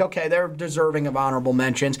 we think, okay, they're deserving of honorable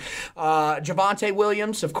mentions. Javonte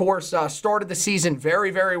Williams, of course, started the season very,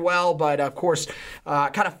 very well, but of course,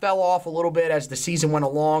 kind of fell off a little bit as the season went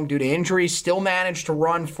along due to injuries. Still managed to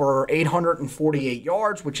run for 848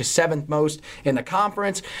 yards, which is 7th most in the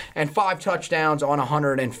conference, and 5 touchdowns on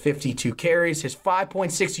 152 carries. His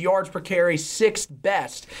 5.6 yards per carry, 6th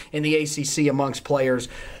best in the ACC amongst players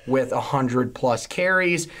with 100-plus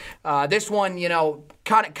carries. This one,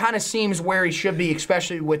 kind of seems where he should be,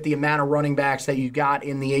 especially with the amount of running backs that you got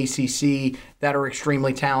in the ACC that are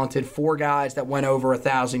extremely talented. 4 guys that went over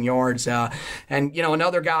 1,000 yards. And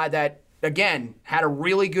another guy that, again, had a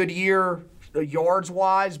really good year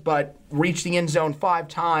yards-wise, but reached the end zone 5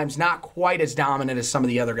 times, not quite as dominant as some of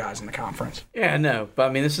the other guys in the conference. Yeah, no. But,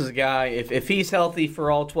 I mean, this is a guy, if he's healthy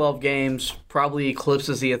for all 12 games, probably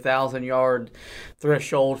eclipses the 1,000-yard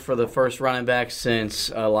threshold for the first running back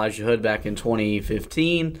since Elijah Hood back in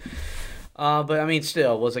 2015. But, I mean,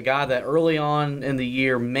 still, was a guy that early on in the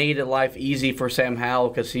year made it life easy for Sam Howell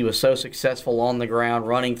because he was so successful on the ground,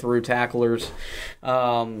 running through tacklers,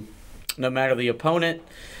 no matter the opponent.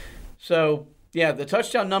 So, yeah, the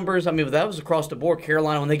touchdown numbers, I mean, that was across the board.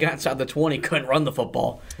 Carolina, when they got inside the 20, couldn't run the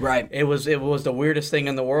football. Right. It was the weirdest thing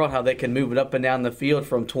in the world how they can move it up and down the field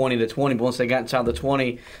from 20 to 20. But once they got inside the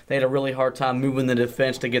 20, they had a really hard time moving the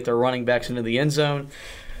defense to get their running backs into the end zone.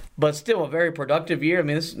 But still a very productive year. I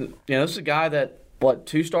mean, this is a guy that,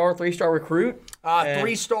 2-star, 3-star recruit?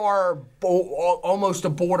 3-star, almost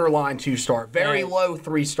a borderline 2-star. Very low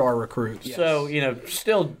 3-star recruit. Yes. So,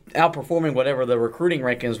 still outperforming whatever the recruiting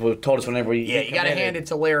rankings would told us whenever you you got to hand it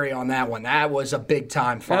to Larry on that one. That was a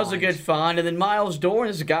big-time find. That was a good find. And then Miles Dorn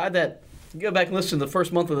is a guy that, you go back and listen to the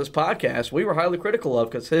first month of this podcast, we were highly critical of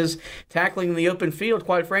because his tackling in the open field,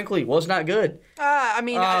 quite frankly, was not good.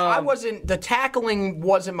 I wasn't. The tackling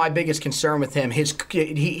wasn't my biggest concern with him.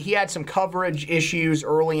 He had some coverage issues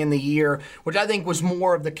early in the year, which I think was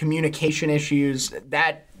more of the communication issues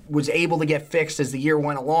that was able to get fixed as the year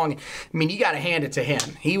went along. I mean, you got to hand it to him.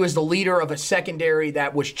 He was the leader of a secondary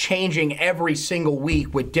that was changing every single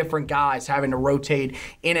week with different guys having to rotate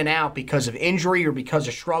in and out because of injury or because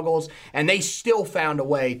of struggles, and they still found a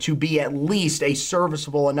way to be at least a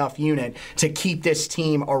serviceable enough unit to keep this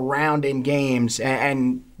team around in games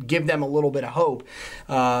and give them a little bit of hope.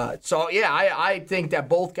 I think that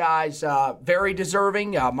both guys very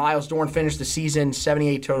deserving. Miles Dorn finished the season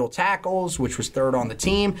 78 total tackles, which was 3rd on the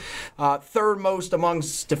team. 3rd most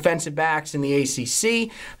amongst defensive backs in the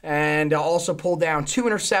ACC, and also pulled down 2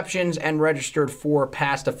 interceptions and registered 4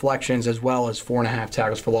 pass deflections as well as 4.5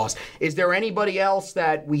 tackles for loss. Is there anybody else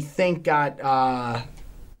that we think got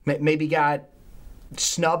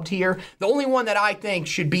snubbed here? The only one that I think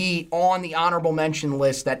should be on the honorable mention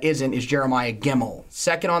list that isn't is Jeremiah Gimmel.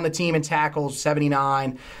 2nd on the team in tackles,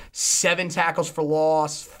 79, 7 tackles for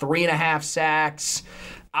loss, 3.5 sacks.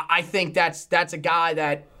 I think that's a guy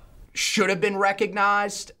that should have been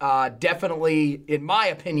recognized. Definitely, in my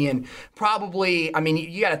opinion, probably, I mean,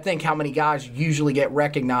 you got to think how many guys usually get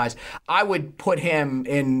recognized. I would put him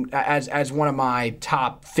in as one of my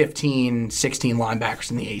top 15, 16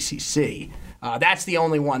 linebackers in the ACC. That's the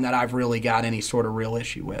only one that I've really got any sort of real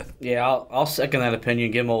issue with. Yeah, I'll second that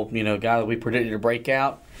opinion. Gimmel, guy that we predicted to break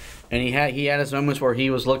out, and he had his moments where he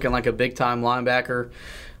was looking like a big-time linebacker.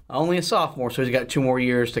 Only a sophomore, so he's got 2 more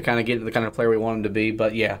years to kind of get into the kind of player we want him to be.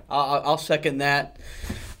 But, yeah, I'll second that.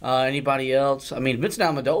 Anybody else? I mean, Vincent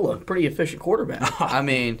Amendola, pretty efficient quarterback. I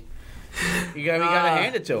mean, you got to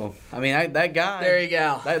hand it to him. I mean, that guy. There you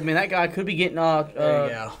go. That guy could be getting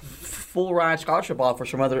full ride scholarship offers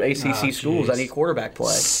from other ACC schools that need quarterback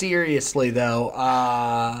play. Seriously,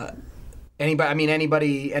 though.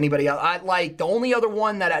 Anybody else? I like the only other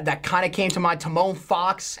one that kind of came to mind. Timon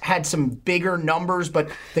Fox had some bigger numbers, but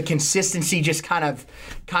the consistency just kind of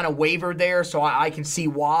wavered there. So I can see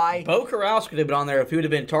why. Bo Corrales could have been on there if he would have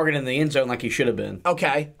been targeted in the end zone like he should have been.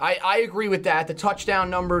 Okay, I agree with that. The touchdown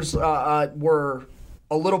numbers were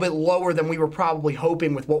a little bit lower than we were probably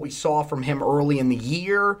hoping with what we saw from him early in the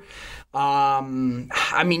year. I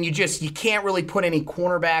mean, you can't really put any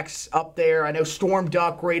cornerbacks up there. I know Storm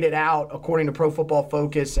Duck rated out, according to Pro Football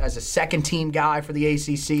Focus, as a second-team guy for the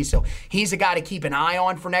ACC, so he's a guy to keep an eye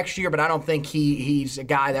on for next year, but I don't think he's a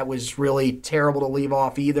guy that was really terrible to leave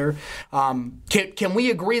off either. Can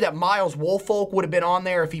we agree that Miles Woolfolk would have been on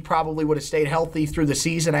there if he probably would have stayed healthy through the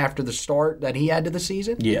season after the start that he had to the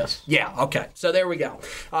season? Yes. Yeah, okay. So there we go.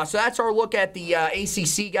 So that's our look at the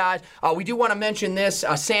ACC guys. We do want to mention this.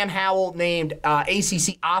 Sam Howell Hill named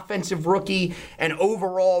ACC Offensive Rookie and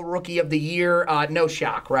overall Rookie of the Year. No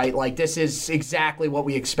shock, right? Like, this is exactly what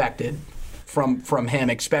we expected from him,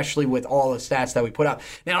 especially with all the stats that we put up.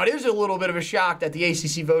 Now, it is a little bit of a shock that the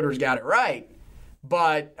ACC voters got it right,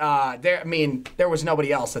 but there was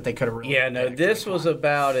nobody else that they could have really. Yeah, no, this was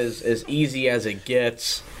about as easy as it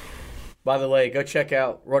gets. By the way, go check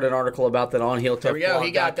out, wrote an article about that on HeelToughBlog.com. There we go,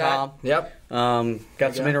 he got that. Yep.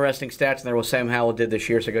 Got some interesting stats in there what Sam Howell did this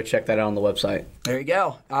year, so go check that out on the website. There you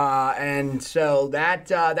go. And so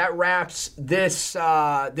that wraps this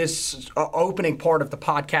opening part of the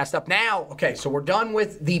podcast up. Now, okay, so we're done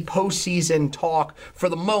with the postseason talk for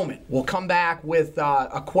the moment. We'll come back with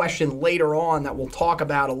a question later on that we'll talk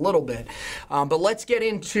about a little bit. But let's get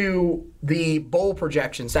into the bowl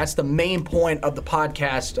projections. That's the main point of the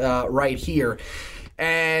podcast right here.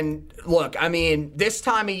 And look, I mean, this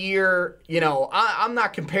time of year, I'm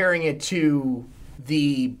not comparing it to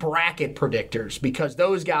the bracket predictors because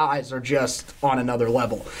those guys are just on another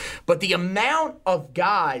level. But the amount of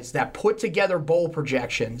guys that put together bowl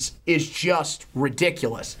projections is just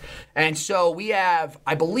ridiculous. And so we have,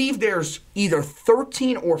 I believe there's either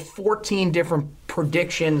 13 or 14 different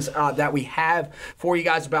predictions that we have for you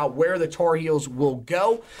guys about where the Tar Heels will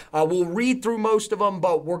go. We'll read through most of them,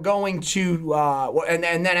 but we're going to, and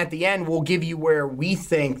then at the end, we'll give you where we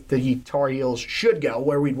think the Tar Heels should go,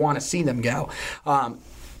 where we'd want to see them go. And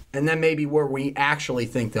then maybe where we actually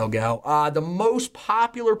think they'll go. The most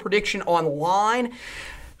popular prediction online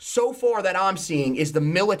so far that I'm seeing is the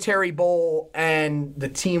Military Bowl, and the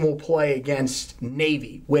team will play against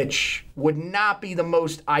Navy, which would not be the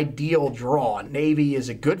most ideal draw. Navy is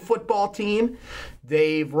a good football team.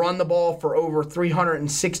 They've run the ball for over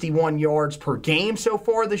 361 yards per game so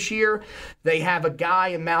far this year. They have a guy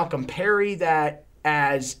in Malcolm Perry that,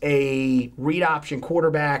 as a read option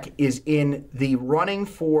quarterback, is in the running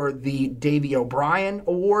for the Davey O'Brien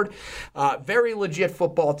Award. Very legit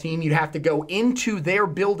football team. You'd have to go into their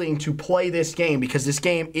building to play this game because this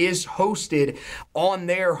game is hosted on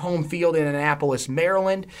their home field in Annapolis,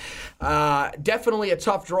 Maryland. Definitely a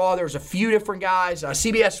tough draw. There's a few different guys.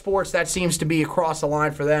 CBS Sports, that seems to be across the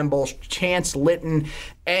line for them. Both Chance Litton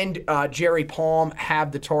and Jerry Palm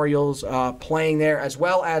have the Tar Heels playing there, as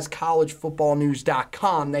well as collegefootballnews.com.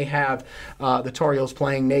 They have the Tar Heels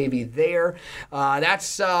playing Navy there.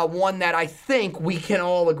 That's one that I think we can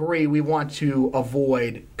all agree we want to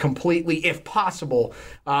avoid completely, if possible.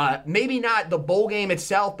 Maybe not the bowl game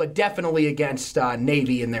itself, but definitely against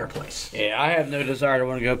Navy in their place. Yeah, I have no desire to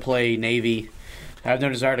want to go play Navy. I have no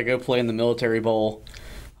desire to go play in the Military Bowl.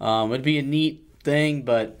 It'd be a neat thing,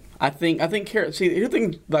 but I think the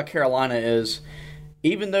thing about Carolina is,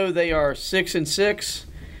 even though they are 6-6,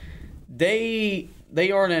 they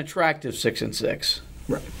are an attractive 6-6.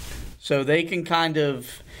 Right. So they can kind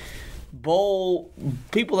of bowl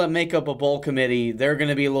people that make up a bowl committee. They're going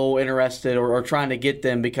to be a little interested or trying to get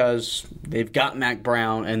them because they've got Mack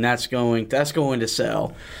Brown, and that's going to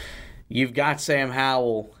sell. You've got Sam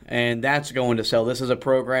Howell, and that's going to sell. This is a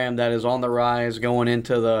program that is on the rise going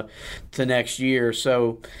into next year.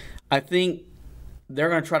 So I think they're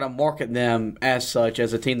going to try to market them as such,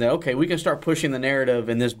 as a team that, okay, we can start pushing the narrative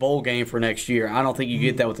in this bowl game for next year. I don't think you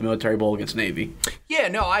get that with the Military Bowl against Navy. Yeah,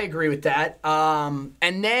 no, I agree with that. And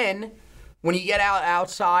then when you get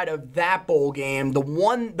outside of that bowl game,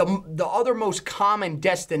 the other most common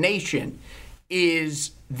destination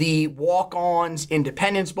is the Walk-Ons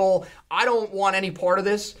Independence Bowl. I don't want any part of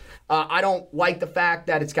this. I don't like the fact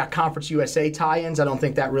that it's got Conference USA tie-ins. I don't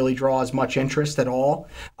think that really draws much interest at all.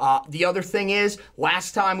 The other thing is,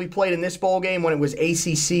 last time we played in this bowl game when it was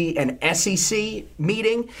ACC and SEC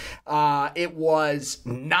meeting, it was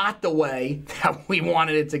not the way that we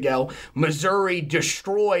wanted it to go. Missouri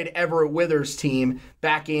destroyed Everett Withers' team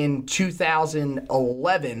back in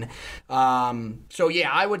 2011. So yeah,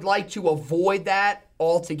 I would like to avoid that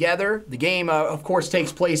altogether. The game, of course,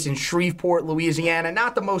 takes place in Shreveport, Louisiana.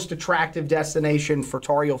 Not the most attractive destination for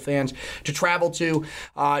Tar Heel fans to travel to.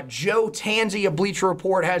 Joe Tanzi of Bleacher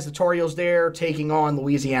Report has the Tar Heels there taking on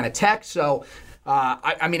Louisiana Tech. So,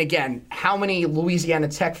 I mean, again, how many Louisiana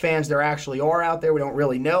Tech fans there actually are out there, we don't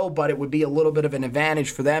really know, but it would be a little bit of an advantage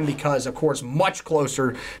for them because, of course, much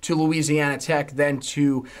closer to Louisiana Tech than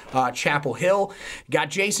to Chapel Hill. Got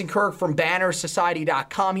Jason Kirk from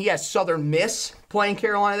BannerSociety.com. He has Southern Miss playing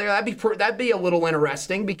Carolina there. That'd be a little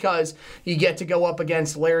interesting because you get to go up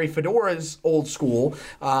against Larry Fedora's old school.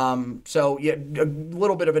 So yeah, a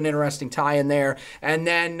little bit of an interesting tie in there. And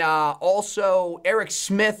then also Eric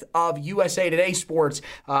Smith of USA Today Sports,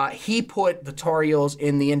 he put the Tar Heels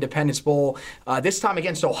in the Independence Bowl, this time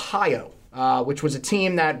against Ohio. which was a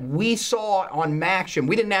team that we saw on MACtion.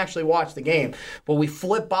 We didn't actually watch the game, but we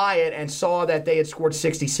flipped by it and saw that they had scored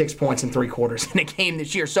 66 points in 3 quarters in a game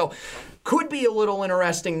this year. So could be a little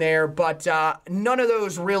interesting there, but none of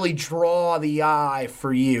those really draw the eye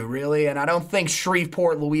for you, really. And I don't think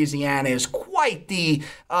Shreveport, Louisiana is quite the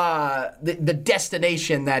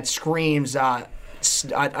destination that screams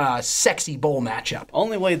sexy bowl matchup.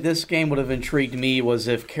 Only way this game would have intrigued me was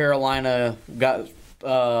if Carolina got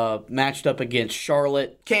matched up against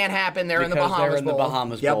Charlotte. Can't happen. They're in the Bahamas Bowl. They're in the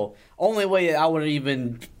Bahamas Bowl. Only way I would have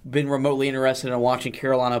even been remotely interested in watching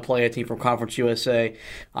Carolina play a team from Conference USA.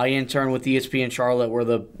 I interned with ESPN Charlotte. We're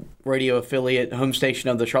the radio affiliate, home station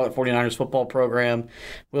of the Charlotte 49ers football program.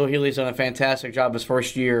 Will Healy's done a fantastic job his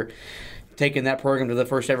first year, taking that program to the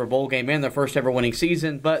first ever bowl game and their first ever winning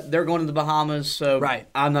season, but they're going to the Bahamas, so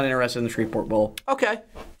I'm not interested in the Shreveport Bowl. Okay,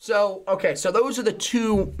 so those are the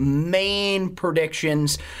 2 main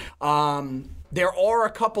predictions. There are a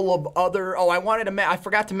couple of other. I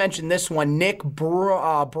forgot to mention this one. Nick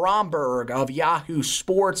Bromberg of Yahoo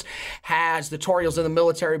Sports has the Tar Heels in the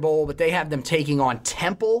Military Bowl, but they have them taking on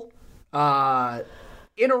Temple.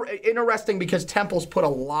 Interesting because Temple's put a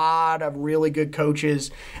lot of really good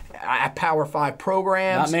coaches at Power 5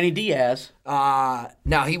 programs. Not many Diaz. Now,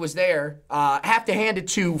 he was there. Have to hand it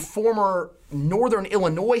to former Northern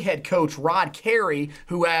Illinois head coach Rod Carey,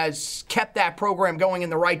 who has kept that program going in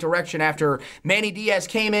the right direction after Manny Diaz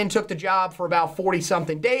came in, took the job for about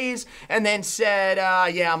 40-something days, and then said,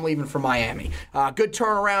 I'm leaving for Miami. Good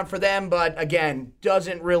turnaround for them, but again,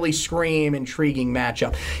 doesn't really scream intriguing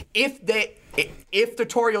matchup. If the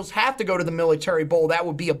Tar Heels have to go to the Military Bowl, that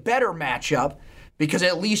would be a better matchup because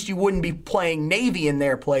at least you wouldn't be playing Navy in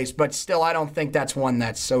their place. But still, I don't think that's one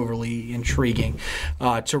that's overly intriguing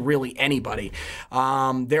to really anybody.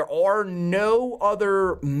 There are no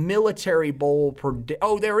other Military Bowl.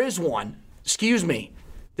 There is one. Excuse me.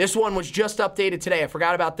 This one was just updated today. I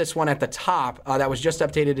forgot about this one at the top. That was just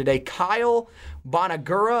updated today. Kyle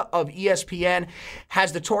Bonagura of ESPN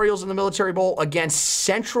has the Tar Heels in the Military Bowl against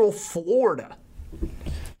Central Florida.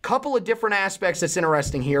 Couple of different aspects that's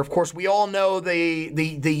interesting here. Of course, we all know the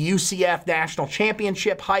UCF National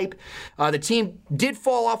Championship hype. The team did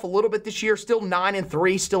fall off a little bit this year. Still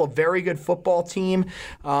 9-3. Still a very good football team.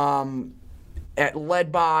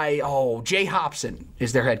 Led by, Jay Hopson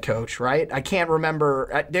is their head coach, right? I can't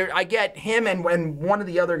remember. I get him and one of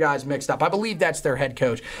the other guys mixed up. I believe that's their head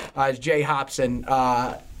coach, is Jay Hopson,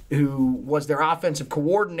 who was their offensive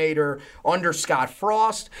coordinator under Scott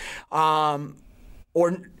Frost.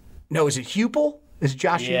 Is it Hupel? Is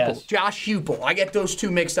Josh Hupel? Josh Hupel. I get those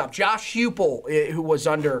two mixed up. Josh Hupel, who was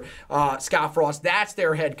under Scott Frost, that's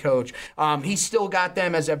their head coach. He's still got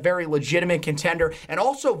them as a very legitimate contender. And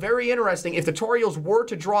also very interesting, if the Tar Heels were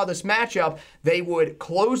to draw this matchup, they would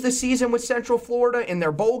close the season with Central Florida in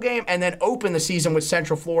their bowl game and then open the season with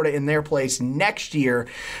Central Florida in their place next year.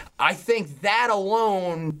 I think that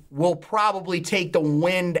alone will probably take the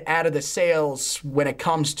wind out of the sails when it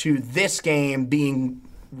comes to this game being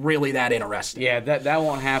really that interesting. Yeah, that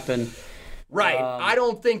won't happen. Right. I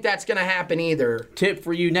don't think that's going to happen either. Tip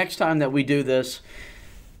for you, next time that we do this,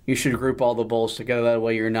 you should group all the bowls together. That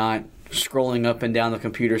way you're not scrolling up and down the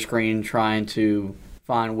computer screen trying to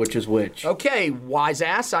find which is which. Okay, wise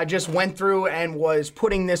ass. I just went through and was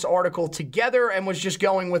putting this article together and was just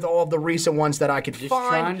going with all of the recent ones that I could find.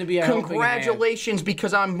 Trying to be a Congratulations,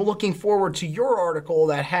 because I'm looking forward to your article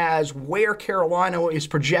that has where Carolina is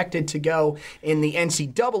projected to go in the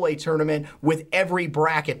NCAA tournament with every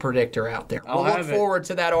bracket predictor out there. We'll look forward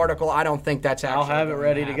to that article. I don't think that's actually I'll have it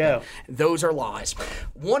ready to go. Those are lies.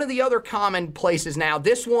 One of the other common places now,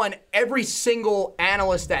 this one, every single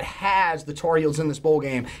analyst that has the Tar Heels in this bowl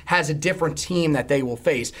game has a different team that they will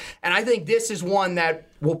face. And I think this is one that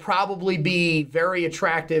will probably be very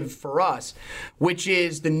attractive for us, which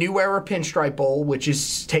is the New Era Pinstripe Bowl,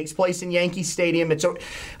 which takes place in Yankee Stadium.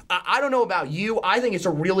 I don't know about you. I think it's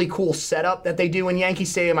a really cool setup that they do in Yankee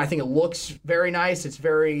Stadium. I think it looks very nice. It's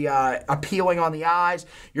very appealing on the eyes.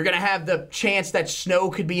 You're going to have the chance that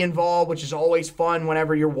snow could be involved, which is always fun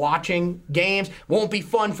whenever you're watching games. Won't be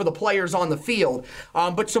fun for the players on the field.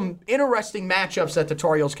 But some interesting matchups that the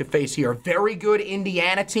Tar Heels could face here. Very good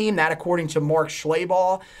Indiana team, that according to Mark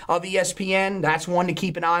Schlabach of ESPN. That's one to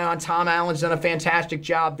keep an eye on. Tom Allen's done a fantastic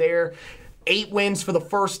job there. 8 wins for the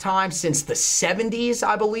first time since the 70s,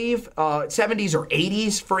 I believe. 70s or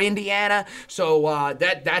 80s for Indiana. So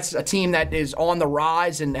that's a team that is on the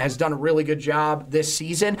rise and has done a really good job this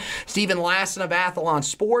season. Stephen Lasson of Athlon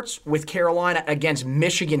Sports with Carolina against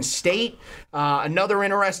Michigan State. Another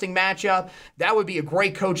interesting matchup. That would be a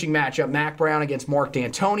great coaching matchup. Mac Brown against Mark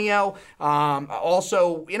D'Antonio.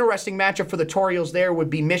 Also, interesting matchup for the Tar Heels there would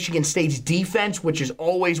be Michigan State's defense, which is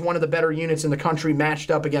always one of the better units in the country,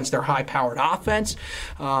 matched up against their high-powered offense.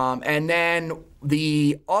 And then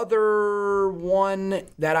the other one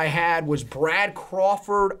that I had was Brad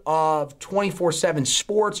Crawford of 24/7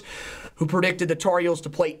 Sports, who predicted the Tar Heels to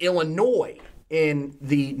play Illinois in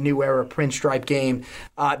the New Era Pinstripe game.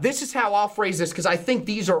 This is how I'll phrase this, because I think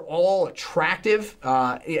these are all attractive.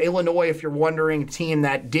 Illinois, if you're wondering, a team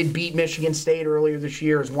that did beat Michigan State earlier this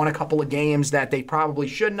year, has won a couple of games that they probably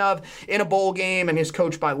shouldn't have in a bowl game, and is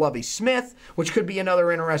coached by Lovie Smith, which could be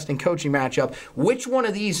another interesting coaching matchup. Which one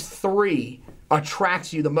of these three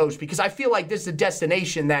attracts you the most? Because I feel like this is a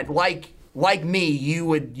destination that, like me, you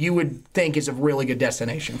would think is a really good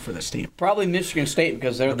destination for this team. Probably Michigan State,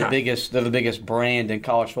 because they're the biggest brand in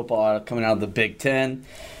college football coming out of the Big Ten.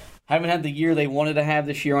 Haven't had the year they wanted to have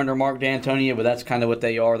this year under Mark D'Antonio, but that's kind of what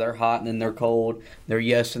they are. They're hot and then they're cold. They're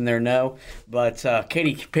yes and they're no. But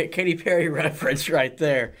Katy Perry reference right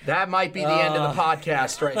there. That might be the end of the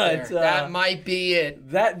podcast right there. That might be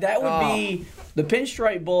it. That would be the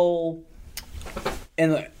Pinstripe Bowl.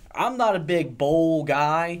 And I'm not a big bowl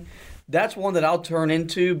guy. That's one that I'll turn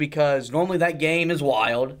into, because normally that game is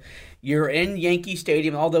wild. You're in Yankee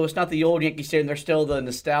Stadium, although it's not the old Yankee Stadium. There's still the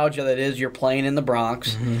nostalgia that is you're playing in the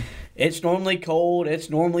Bronx. Mm-hmm. It's normally cold. It's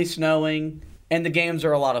normally snowing, and the games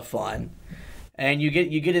are a lot of fun. And you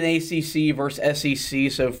get an ACC versus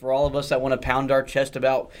SEC. So for all of us that want to pound our chest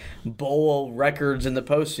about bowl records in the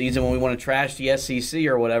postseason when we want to trash the SEC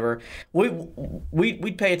or whatever,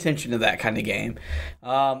 we'd pay attention to that kind of game.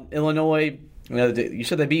 Illinois. You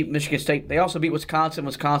said they beat Michigan State. They also beat Wisconsin.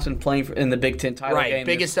 Wisconsin playing in the Big Ten title game. Right,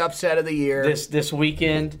 biggest upset of the year. This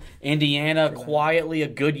weekend. Indiana, quietly a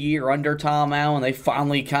good year under Tom Allen. They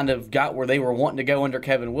finally kind of got where they were wanting to go under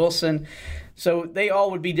Kevin Wilson. So they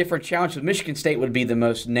all would be different challenges. Michigan State would be the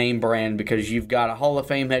most name brand, because you've got a Hall of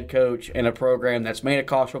Fame head coach and a program that's made a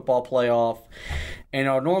college football playoff and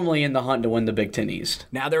are normally in the hunt to win the Big Ten East.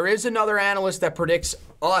 Now, there is another analyst that predicts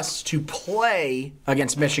us to play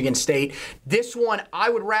against Michigan State. This one, I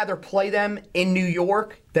would rather play them in New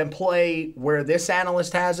York than play where this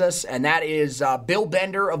analyst has us, and that is Bill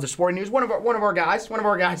Bender of the Sporting News, one of our guys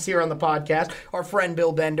here on the podcast, our friend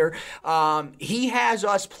Bill Bender. He has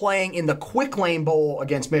us playing in the Quick Lane Bowl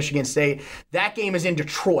against Michigan State. That game is in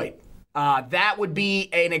Detroit. That would be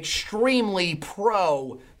an extremely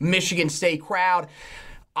pro-Michigan State crowd.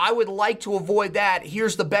 I would like to avoid that.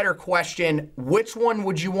 Here's the better question. Which one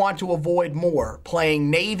would you want to avoid more? Playing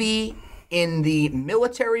Navy in the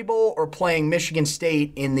Military Bowl or playing Michigan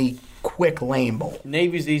State in the Quick Lane Bowl?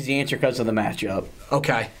 Navy's the easy answer because of the matchup.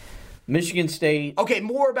 Okay. Michigan State.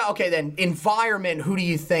 Then environment, who do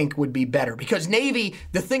you think would be better? Because Navy,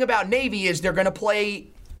 the thing about Navy is they're going to play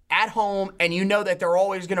at home, and you know that they're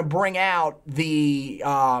always going to bring out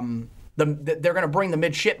they're going to bring the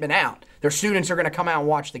midshipmen out. Their students are going to come out and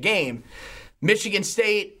watch the game. Michigan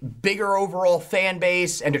State, bigger overall fan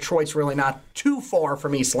base, and Detroit's really not too far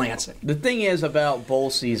from East Lansing. The thing is about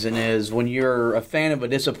bowl season is when you're a fan of a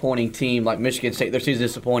disappointing team like Michigan State, their season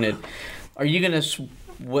disappointed, are you going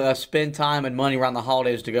to spend time and money around the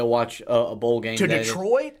holidays to go watch a bowl game? To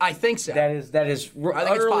Detroit? I think so. That is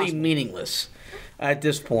utterly meaningless at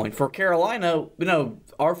this point. For Carolina,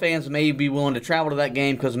 our fans may be willing to travel to that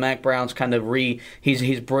game because Mac Brown's kind of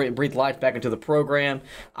he's breathed life back into the program.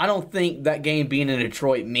 I don't think that game being in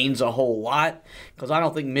Detroit means a whole lot, because I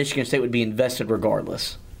don't think Michigan State would be invested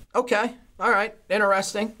regardless. Okay. All right.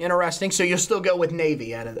 Interesting. So you'll still go with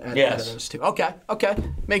Navy out of those two. Okay.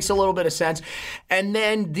 Makes a little bit of sense. And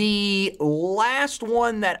then the last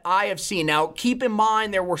one that I have seen. Now, keep in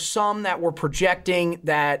mind there were some that were projecting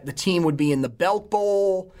that the team would be in the Belk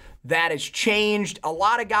Bowl. That has changed. A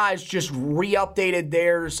lot of guys just re-updated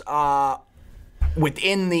theirs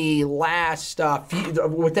within the last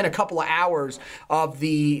within a couple of hours of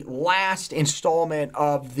the last installment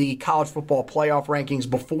of the college football playoff rankings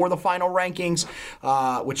before the final rankings,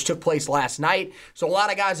 which took place last night. So a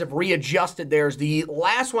lot of guys have readjusted theirs. The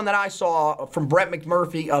last one that I saw from Brett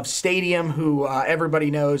McMurphy of Stadium, who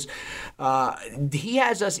everybody knows, he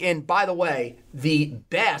has us in, by the way, the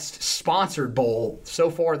best sponsored bowl so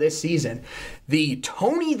far this season, the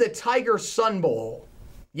Tony the Tiger Sun Bowl.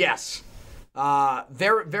 Yes.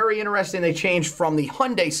 Very, very interesting. They changed from the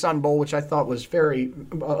Hyundai Sun Bowl, which I thought was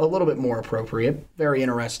a little bit more appropriate. Very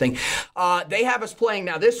interesting. They have us playing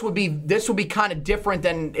now. This would be kind of different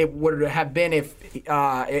than it would have been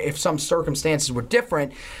if some circumstances were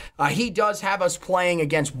different. He does have us playing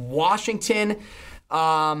against Washington.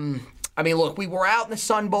 I mean, look, we were out in the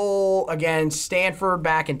Sun Bowl against Stanford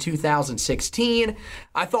back in 2016.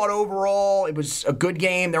 I thought overall it was a good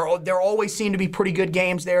game. There always seem to be pretty good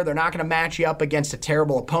games there. They're not going to match you up against a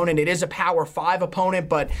terrible opponent. It is a Power 5 opponent,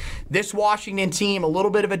 but this Washington team, a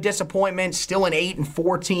little bit of a disappointment. Still an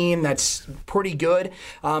 8-4 team. That's pretty good,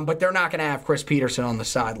 but they're not going to have Chris Peterson on the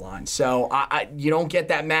sideline. So you don't get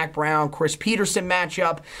that Mac Brown, Chris Peterson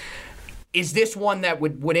matchup. Is this one that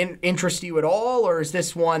would interest you at all, or is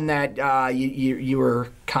this one that you were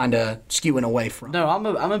kind of skewing away from? No,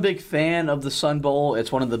 I'm a big fan of the Sun Bowl.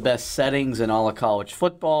 It's one of the best settings in all of college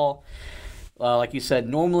football. Like you said,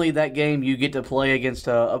 normally that game you get to play against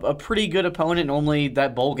a pretty good opponent. Normally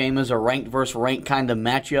that bowl game is a ranked versus ranked kind of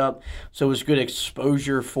matchup, so it was good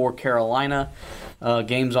exposure for Carolina.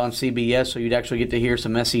 Games on CBS, so you'd actually get to hear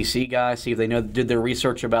some SEC guys, see if they did their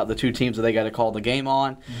research about the two teams that they got to call the game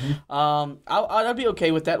on. Mm-hmm. I'd be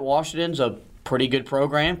okay with that. Washington's a pretty good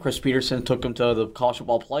program. Chris Peterson took them to the college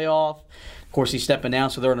football playoff. Of course, he's stepping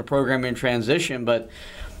down, so they're in a program in transition, but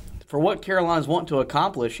for what Carolina's want to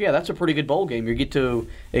accomplish, yeah, that's a pretty good bowl game. You get to,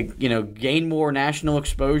 gain more national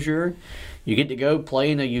exposure. You get to go play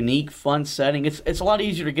in a unique, fun setting. It's a lot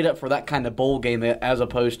easier to get up for that kind of bowl game as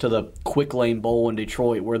opposed to the Quick Lane Bowl in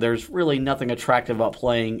Detroit, where there's really nothing attractive about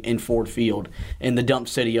playing in Ford Field in the dump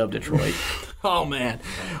city of Detroit. Oh, man.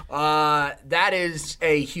 That is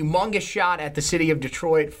a humongous shot at the city of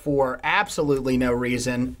Detroit for absolutely no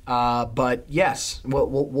reason. But, yes,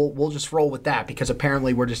 we'll just roll with that because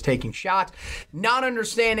apparently we're just taking shots. Not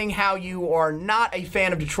understanding how you are not a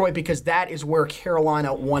fan of Detroit because that is where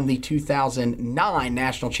Carolina won the 2009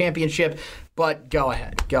 national championship. But go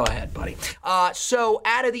ahead, buddy. So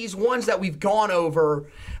out of these ones that we've gone over,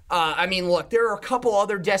 look, there are a couple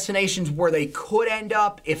other destinations where they could end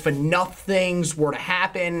up if enough things were to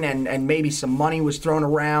happen and maybe some money was thrown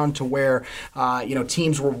around to where,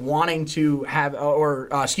 teams were wanting to have,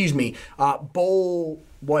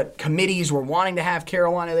 committees were wanting to have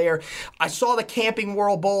Carolina there. I saw the Camping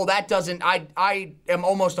World Bowl. I am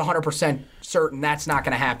almost 100% certain that's not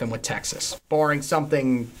going to happen with Texas, barring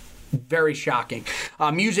something very shocking.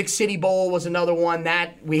 Music City Bowl was another one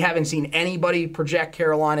that we haven't seen anybody project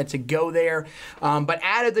Carolina to go there. But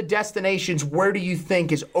out of the destinations, where do you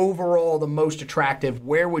think is overall the most attractive?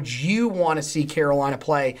 Where would you want to see Carolina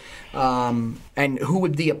play? And who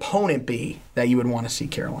would the opponent be that you would want to see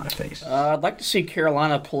Carolina face? I'd like to see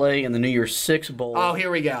Carolina play in the New Year's Six Bowl. Oh, here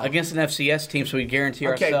we go. Against an FCS team, so we guarantee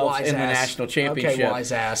ourselves in the national championship. Okay,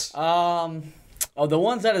 wise ass. The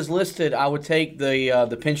ones that is listed, I would take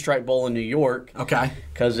the Pinstripe Bowl in New York. Okay.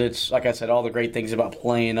 Because it's, like I said, all the great things about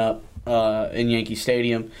playing up in Yankee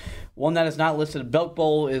Stadium. One that is not listed, Belk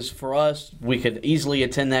Bowl, is for us. We could easily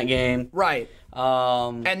attend that game. Right.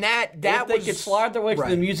 And that if they could slide their way to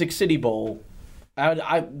the Music City Bowl,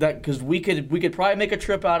 because we could probably make a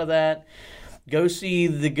trip out of that. Go see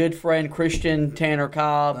the good friend Christian Tanner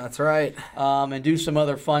Cobb. That's right. And do some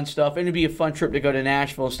other fun stuff. And it'd be a fun trip to go to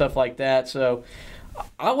Nashville and stuff like that. So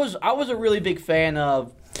I was a really big fan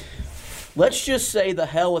of, let's just say the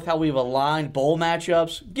hell with how we've aligned bowl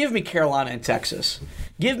matchups. Give me Carolina and Texas.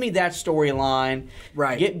 Give me that storyline.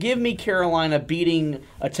 Right. Give me Carolina beating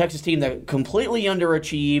a Texas team that completely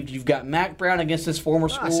underachieved. You've got Mac Brown against his former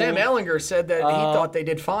school. Sam Ehlinger said that he thought they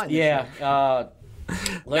did fine. Yeah.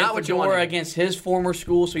 Larry Fedora against his former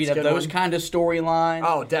school, so you'd have those kind of storylines.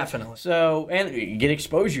 Oh, definitely. So, and you get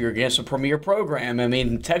exposure against a premier program. I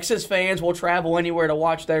mean, Texas fans will travel anywhere to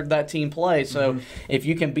watch that team play. So, if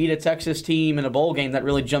you can beat a Texas team in a bowl game, that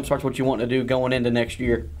really jumpstarts what you want to do going into next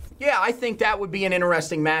year. Yeah, I think that would be an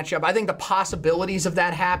interesting matchup. I think the possibilities of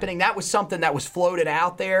that happening, that was something that was floated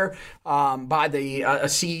out there by the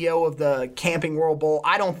CEO of the Camping World Bowl.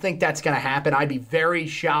 I don't think that's going to happen. I'd be very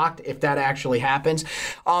shocked if that actually happens.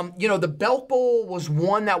 The Belk Bowl was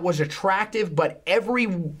one that was attractive, but every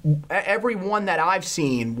one that I've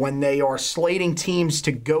seen when they are slating teams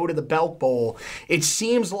to go to the Belk Bowl, it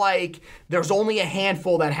seems like there's only a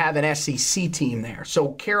handful that have an SEC team there. So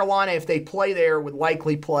Carolina, if they play there, would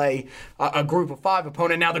likely play play a Group of 5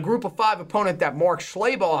 opponent. Now, the Group of 5 opponent that Mark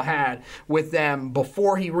Schlabach had with them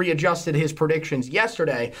before he readjusted his predictions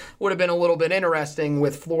yesterday would have been a little bit interesting,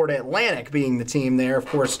 with Florida Atlantic being the team there. Of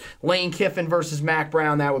course, Lane Kiffin versus Mac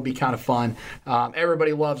Brown, that would be kind of fun.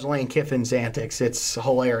 Everybody loves Lane Kiffin's antics. It's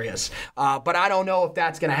hilarious. But I don't know if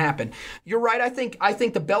that's going to happen. You're right. I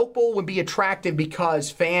think the Belk Bowl would be attractive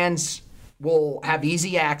because fans will have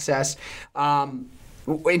easy access.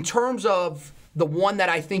 In terms of the one that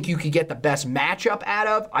I think you could get the best matchup out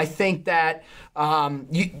of, I think that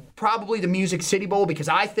probably the Music City Bowl, because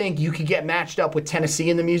I think you could get matched up with Tennessee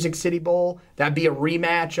in the Music City Bowl. That'd be a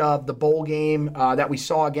rematch of the bowl game that we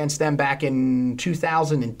saw against them back in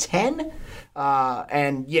 2010.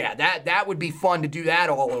 And yeah, that would be fun to do that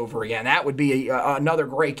all over again. That would be another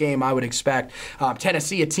great game, I would expect.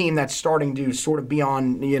 Tennessee, a team that's starting to sort of be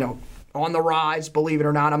on the rise, believe it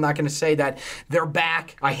or not. I'm not going to say that they're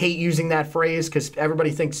back. I hate using that phrase because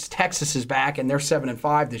everybody thinks Texas is back and they're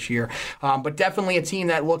 7-5 this year. But definitely a team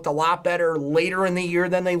that looked a lot better later in the year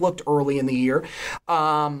than they looked early in the year.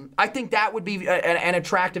 I think that would be an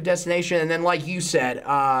attractive destination. And then, like you said,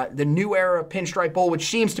 the New Era Pinstripe Bowl, which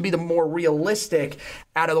seems to be the more realistic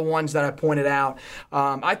out of the ones that I pointed out.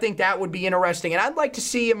 I think that would be interesting. And I'd like to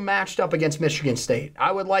see him matched up against Michigan State.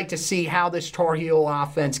 I would like to see how this Tar Heel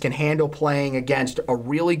offense can handle playing against a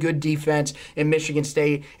really good defense in Michigan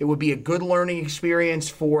State. It would be a good learning experience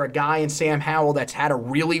for a guy in Sam Howell that's had a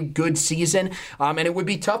really good season. And it would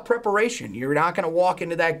be tough preparation. You're not going to walk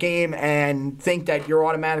into that game and think that you're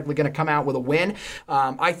automatically going to come out with a win.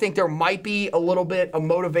 I think there might be a little bit of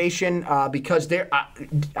motivation because there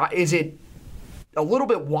is it a little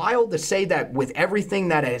bit wild to say that with everything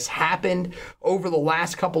that has happened over the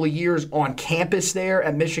last couple of years on campus there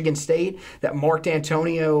at Michigan State, that Mark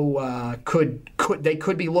D'Antonio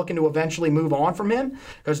could be looking to eventually move on from him?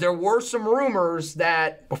 Because there were some rumors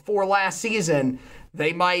that before last season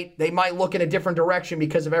they might look in a different direction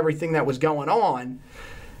because of everything that was going on.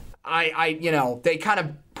 They kind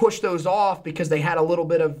of pushed those off because they had a little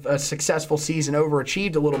bit of a successful season,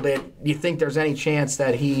 overachieved a little bit. Do you think there's any chance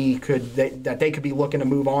that that they could be looking to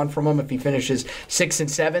move on from him if he finishes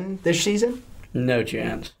 6-7 this season? No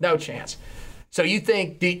chance. No chance. So you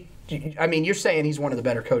think? You're saying he's one of the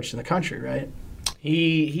better coaches in the country, right?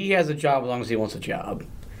 He has a job as long as he wants a job.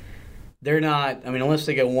 They're not. Unless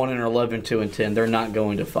they go 1-11, 2-10, they're not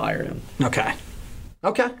going to fire him. Okay.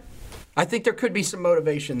 I think there could be some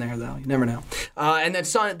motivation there, though. You never know. And then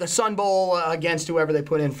the Sun Bowl against whoever they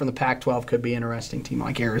put in from the Pac-12 could be interesting. Team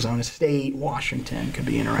like Arizona State, Washington could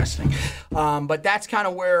be interesting. But that's kind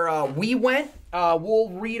of where we went. We'll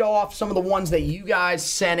read off some of the ones that you guys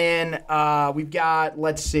sent in. We've got,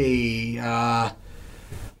 let's see.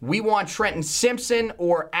 We want Trenton Simpson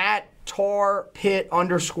or at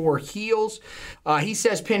 @tar_pit_heels. He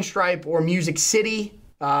says Pinstripe or Music City.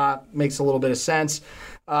 Makes a little bit of sense.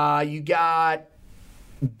 You got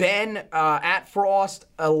Ben at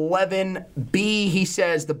Frost11B. He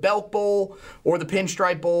says the Belk Bowl or the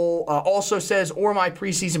Pinstripe Bowl. Also says, or my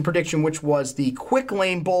preseason prediction, which was the Quick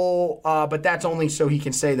Lane Bowl, but that's only so he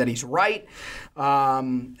can say that he's right.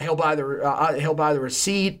 He'll buy the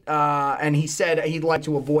receipt, and he said he'd like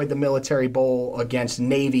to avoid the Military Bowl against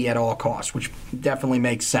Navy at all costs, which definitely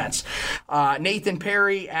makes sense. Nathan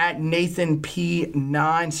Perry at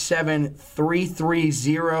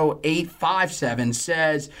NathanP9733085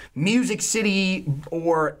 says Music City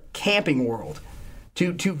or Camping World.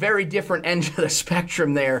 Two very different ends of the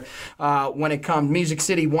spectrum there when it comes. Music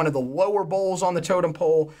City, one of the lower bowls on the totem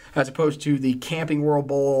pole, as opposed to the Camping World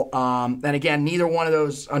Bowl. And again, neither one of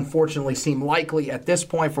those, unfortunately, seem likely at this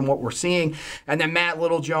point from what we're seeing. And then Matt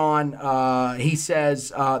Littlejohn, he says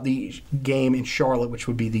the game in Charlotte, which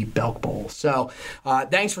would be the Belk Bowl. So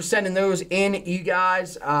thanks for sending those in, you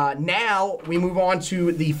guys. Now we move on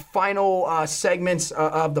to the final segments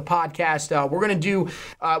of the podcast. We're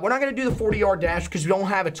not going to do the 40-yard dash because we don't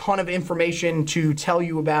have a ton of information to tell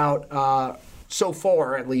you about so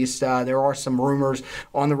far, at least. There are some rumors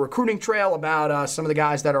on the recruiting trail about some of the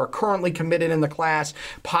guys that are currently committed in the class,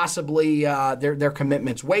 possibly their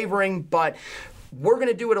commitments wavering, but we're going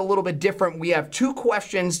to do it a little bit different. We have two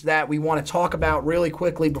questions that we want to talk about really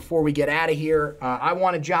quickly before we get out of here. I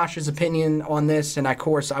wanted Josh's opinion on this, and of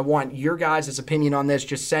course, I want your guys' opinion on this.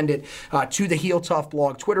 Just send it to the Heel Tough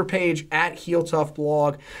Blog Twitter page, at Heel Tough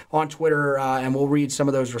Blog on Twitter, and we'll read some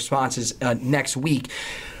of those responses next week.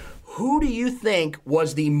 Who do you think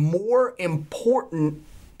was the more important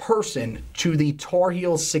person to the Tar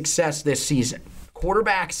Heels' success this season?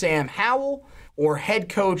 Quarterback Sam Howell or head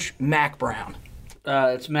coach Mac Brown?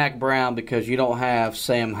 It's Mac Brown because you don't have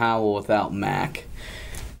Sam Howell without Mac.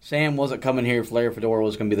 Sam wasn't coming here if Larry Fedora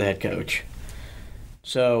was going to be the head coach.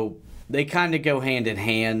 So they kind of go hand in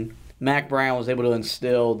hand. Mack Brown was able to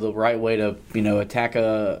instill the right way to, attack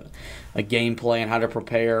a game plan, how to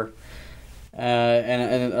prepare,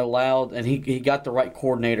 and he got the right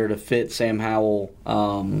coordinator to fit Sam Howell,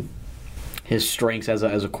 his strengths as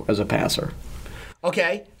a passer.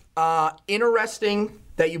 Okay, interesting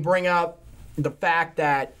that you bring up the fact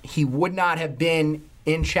that he would not have been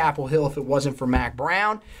in Chapel Hill if it wasn't for Mack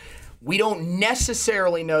Brown. We don't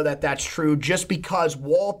necessarily know that that's true, just because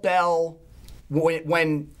Walt Bell,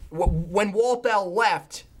 when Walt Bell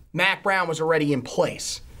left, Mack Brown was already in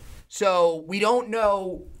place. So we don't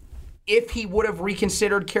know if he would have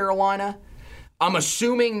reconsidered Carolina. I'm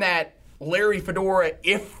assuming that Larry Fedora,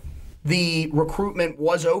 if the recruitment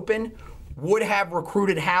was open, would have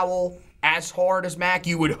recruited Howell as hard as Mack.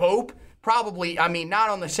 You would hope. Probably, not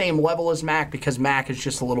on the same level as Mack, because Mack is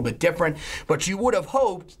just a little bit different. But you would have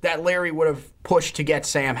hoped that Larry would have pushed to get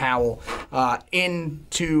Sam Howell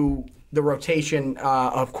into the rotation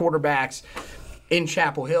of quarterbacks in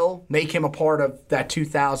Chapel Hill, make him a part of that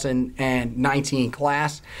 2019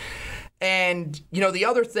 class. And, the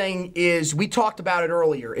other thing is, we talked about it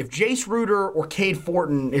earlier. If Jace Ruder or Cade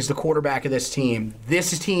Fortin is the quarterback of this team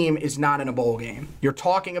is not in a bowl game. You're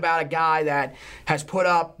talking about a guy that has put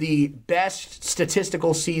up the best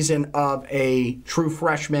statistical season of a true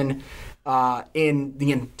freshman in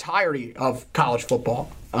the entirety of college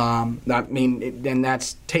football. And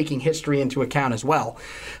that's taking history into account as well.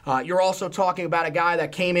 You're also talking about a guy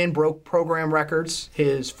that came in, broke program records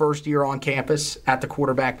his first year on campus at the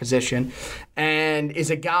quarterback position, and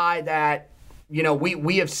is a guy that,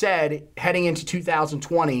 we have said heading into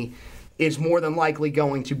 2020 is more than likely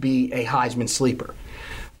going to be a Heisman sleeper.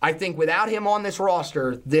 I think without him on this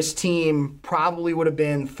roster, this team probably would have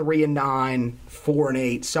been 3-9,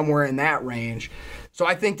 4-8, somewhere in that range. So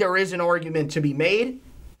I think there is an argument to be made.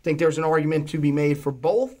 I think there's an argument to be made for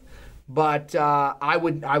both, but I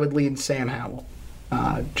would lean Sam Howell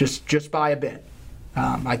just by a bit.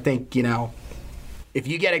 I think, if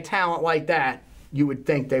you get a talent like that, you would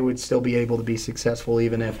think they would still be able to be successful,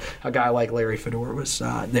 even if a guy like Larry Fedora was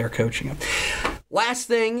there coaching him. Last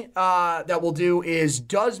thing that we'll do is,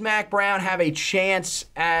 does Mack Brown have a chance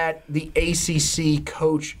at the ACC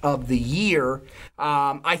Coach of the Year?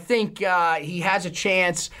 I think he has a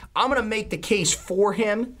chance. I'm going to make the case for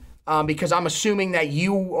him because I'm assuming that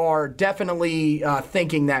you are definitely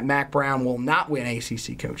thinking that Mack Brown will not win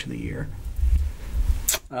ACC Coach of the Year.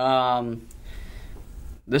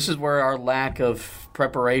 This is where our lack of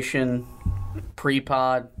preparation,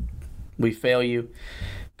 pre-pod, we fail you.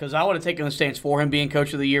 Because I would have taken the stance for him being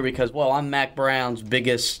Coach of the Year because, I'm Mack Brown's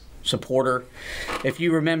biggest supporter. If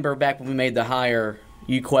you remember back when we made the hire,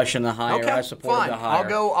 you questioned the hire. Okay, I supported the hire.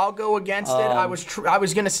 I'll go against it. I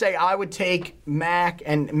was going to say I would take Mack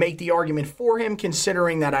and make the argument for him,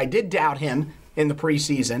 considering that I did doubt him in the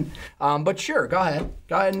preseason. But sure, go ahead.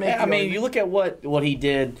 Go ahead and make the argument. You look at what he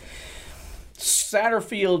did.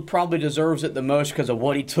 Satterfield probably deserves it the most because of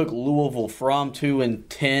what he took Louisville from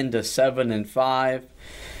 2-10 to 7-5.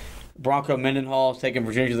 Bronco Mendenhall is taking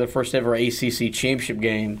Virginia to their first ever ACC championship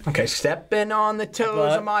game. Okay, stepping on the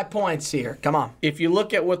toes of my points here. Come on. If you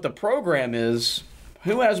look at what the program is,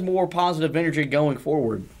 who has more positive energy going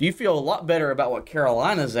forward? You feel a lot better about what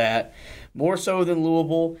Carolina's at, more so than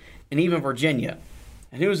Louisville and even Virginia.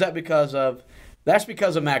 And who is that because of? That's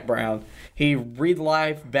because of Mack Brown. He breathed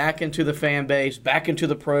life back into the fan base, back into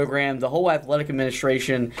the program, the whole athletic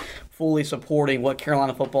administration fully supporting what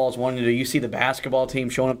Carolina football is wanting to do. You see the basketball team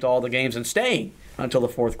showing up to all the games and staying until the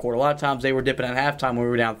fourth quarter. A lot of times they were dipping at halftime when we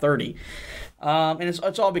were down 30. And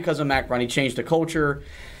it's all because of Mack Brown. He changed the culture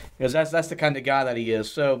because that's the kind of guy that he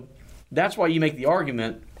is. So that's why you make the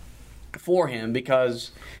argument for him,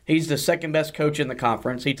 because he's the second best coach in the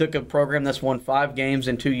conference. He took a program that's won 5 games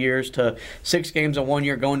in 2 years to 6 games in 1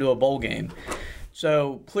 year, going to a bowl game.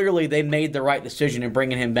 So clearly they made the right decision in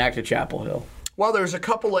bringing him back to Chapel Hill. Well, there's a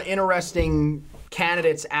couple of interesting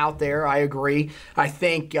candidates out there. I agree. I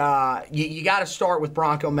think you got to start with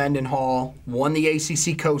Bronco Mendenhall. Won the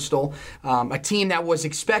ACC Coastal, a team that was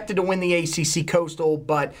expected to win the ACC Coastal,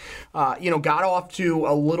 but got off to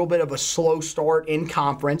a little bit of a slow start in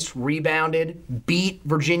conference. Rebounded, beat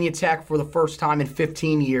Virginia Tech for the first time in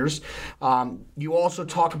 15 years. You also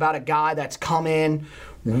talk about a guy that's come in,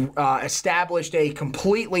 established a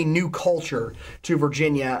completely new culture to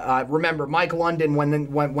Virginia. Remember, Mike London,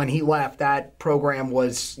 when he left, that program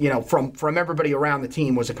was, from everybody around the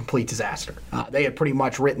team, was a complete disaster. They had pretty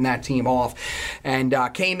much written that team off, and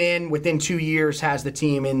came in within 2 years, has the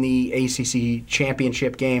team in the ACC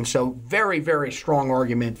championship game. So very, very strong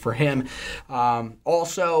argument for him.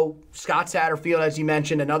 Also, Scott Satterfield, as you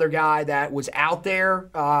mentioned, another guy that was out there,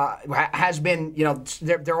 has been,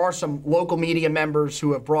 there are some local media members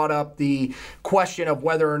who have brought up the question of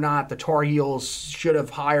whether or not the Tar Heels should have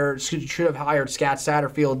hired Scott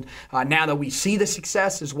Satterfield. Now that we see the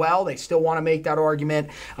success as well, they still want to make that argument.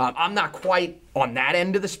 I'm not quite on that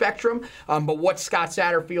end of the spectrum, but what Scott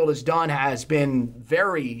Satterfield has done has been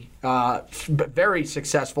very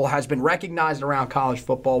successful, has been recognized around college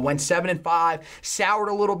football. Went 7-5, soured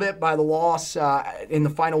a little bit by the loss in the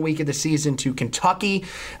final week of the season to Kentucky,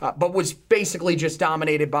 but was basically just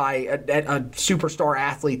dominated by a superstar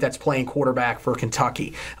athlete that's playing quarterback for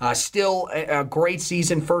Kentucky. Still a great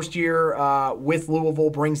season. First year with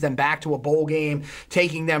Louisville brings them back to a bowl game,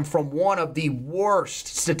 taking them from one of the worst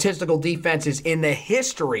statistical defenses in the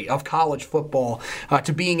history of college football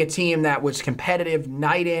to being a team that was competitive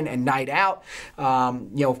night in and night out.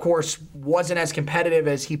 Of course, wasn't as competitive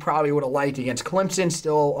as he probably would have liked against Clemson,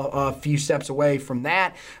 still a few steps away from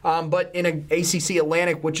that. But in an ACC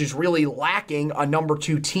Atlantic, which is really lacking a number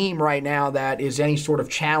 2 team right now that is any sort of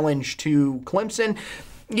challenge to Clemson,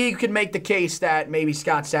 you could make the case that maybe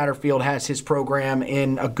Scott Satterfield has his program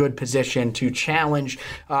in a good position to challenge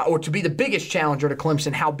or to be the biggest challenger to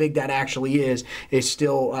Clemson. How big that actually is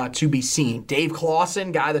still to be seen. Dave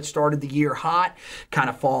Clawson, guy that started the year hot, kind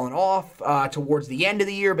of fallen off towards the end of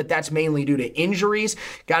the year, but that's mainly due to injuries.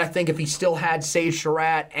 Got to think if he still had Sage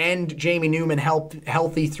Surratt and Jamie Newman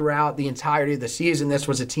healthy throughout the entirety of the season, this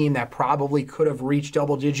was a team that probably could have reached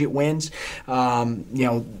double-digit wins.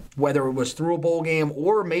 Whether it was through a bowl game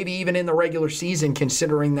or maybe even in the regular season,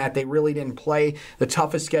 considering that they really didn't play the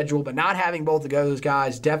toughest schedule. But not having both of those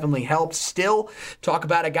guys definitely helped. Still, talk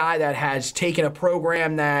about a guy that has taken a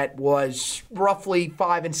program that was roughly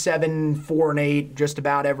 5-7, 4-8, just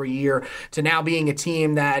about every year, to now being a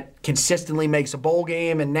team that consistently makes a bowl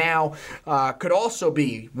game, and now could also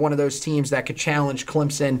be one of those teams that could challenge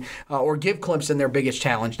Clemson or give Clemson their biggest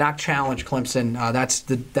challenge. Not challenge Clemson.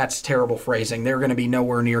 That's terrible phrasing. They're going to be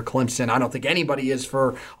nowhere near Clemson. I don't think anybody is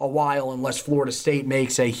for a while unless Florida State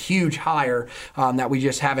makes a huge hire that we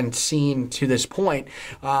just haven't seen to this point.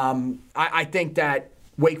 I think that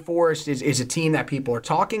Wake Forest is a team that people are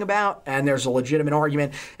talking about, and there's a legitimate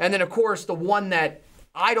argument. And then, of course, the one that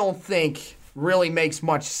I don't think really makes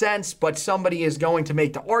much sense, but somebody is going to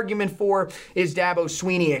make the argument for, is Dabo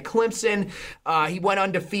Swinney at Clemson. He went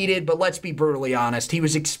undefeated, but let's be brutally honest. He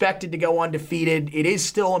was expected to go undefeated. It is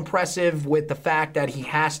still impressive with the fact that he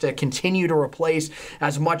has to continue to replace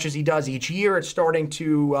as much as he does each year. It's starting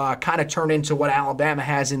to kind of turn into what Alabama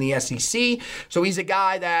has in the SEC. So he's a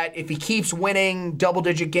guy that if he keeps winning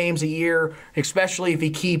double-digit games a year, especially if he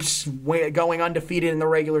keeps going undefeated in the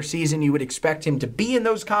regular season, you would expect him to be in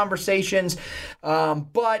those conversations.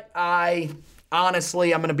 But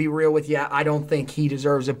honestly, I'm going to be real with you. I don't think he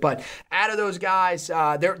deserves it. But out of those guys,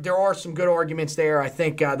 there are some good arguments there. I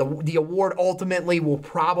think the award ultimately will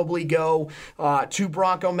probably go to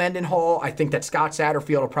Bronco Mendenhall. I think that Scott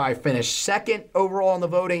Satterfield will probably finish second overall in the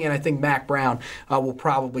voting, and I think Mack Brown will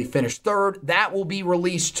probably finish third. That will be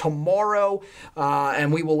released tomorrow,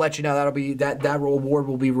 and we will let you know. That award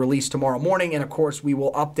will be released tomorrow morning, and of course, we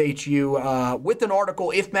will update you with an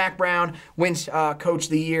article if Mack Brown wins Coach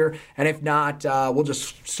of the Year, and if not, we'll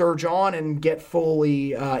just surge on and get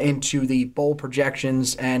fully into the bowl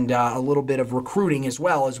projections and a little bit of recruiting as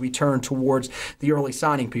well as we turn towards the early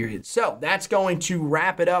signing period. So that's going to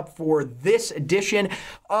wrap it up for this edition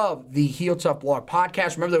of the Heel Tough Blog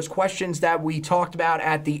Podcast. Remember those questions that we talked about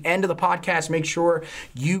at the end of the podcast. Make sure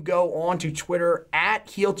you go on to Twitter at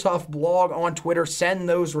Heel Tough Blog on Twitter. Send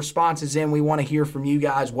those responses in. We want to hear from you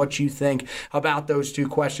guys what you think about those 2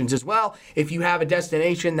 questions as well. If you have a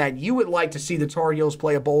destination that you would like to see the Tar Heels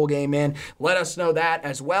play a bowl game in, let us know that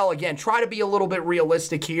as well. Again, try to be a little bit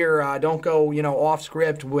realistic here. Don't go, off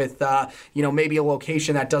script with, maybe a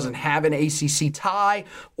location that doesn't have an ACC tie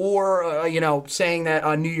or, saying that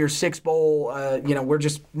a New Year's Six Bowl, we're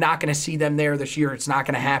just not going to see them there this year. It's not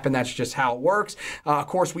going to happen. That's just how it works. Of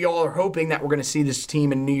course, we all are hoping that we're going to see this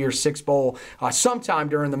team in New Year's Six Bowl sometime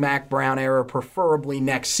during the Mack Brown era, preferably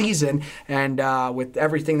next season. And with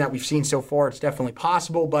everything that we've seen so far, it's definitely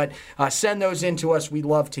possible. But send those in to us. We'd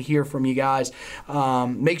love to hear from you guys.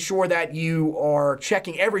 Make sure that you are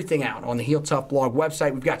checking everything out on the Heel Tough Blog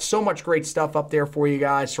website. We've got so much great stuff up there for you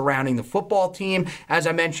guys surrounding the football team. As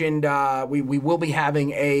I mentioned, we will be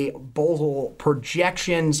having a bowl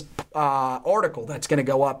projections article that's going to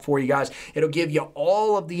go up for you guys. It'll give you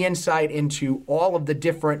all of the insight into all of the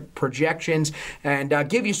different projections and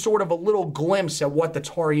give you sort of a little glimpse at what the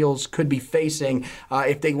Tar Heels could be facing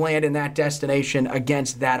if they land in that destination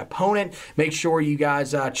against that opponent. Make sure you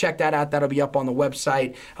guys check that out. That'll be up on the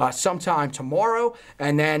website sometime tomorrow.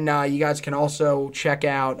 And then you guys can also check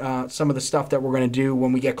out some of the stuff that we're going to do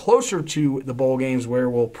when we get closer to the bowl games, where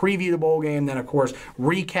we'll preview the bowl game, then of course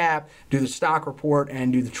recap, do the stock report,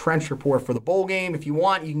 and do the trench report for the bowl game. If you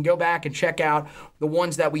want, you can go back and check out the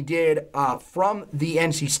ones that we did from the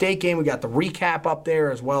NC State game. We got the recap up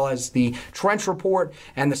there, as well as the trench report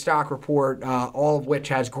and the stock report, all of which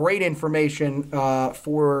has great information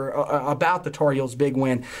about the Tar Heels' big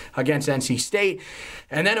win against NC State.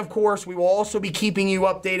 And then, of course, we will also be keeping you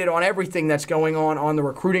updated on everything that's going on the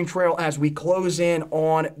recruiting trail as we close in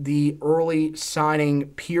on the early signing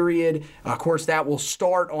period. Of course, that will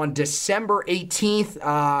start on December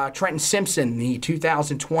 18th. Trenton Simpson, the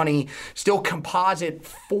 2020 still composite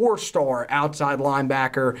 4-star outside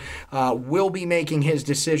linebacker, will be making his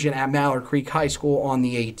decision at Mallard Creek High School on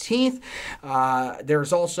the 18th.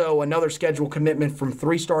 There's also another scheduled commitment from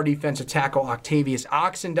 3-star defensive tackle Octavius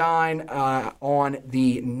Oxendine on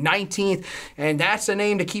the 19th, and that's a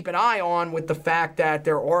name to keep an eye on, with the fact that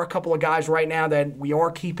there are a couple of guys right now that we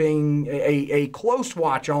are keeping a close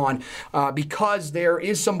watch on because there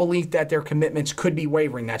is some belief that their commitments could be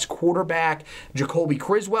wavering. That's quarterback Jacoby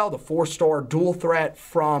Criswell, the 4-star dual threat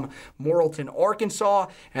from Morrilton, Arkansas,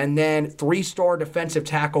 and then 3-star defensive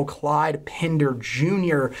tackle Clyde Pinder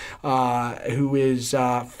Jr., who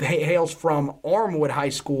hails from Armwood High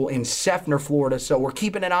School in Seffner, Florida. So we're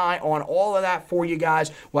keeping an eye on all of that for you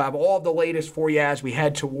guys. We'll have all of the latest for you as we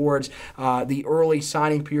head towards the early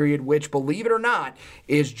signing period, which, believe it or not,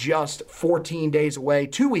 is just 14 days away,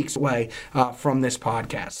 2 weeks away from this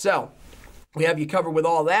podcast. So we have you covered with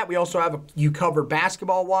all that. We also have you covered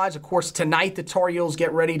basketball-wise. Of course, tonight the Tar Heels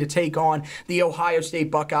get ready to take on the Ohio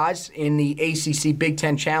State Buckeyes in the ACC Big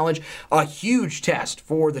Ten Challenge. A huge test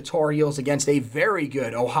for the Tar Heels against a very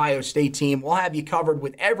good Ohio State team. We'll have you covered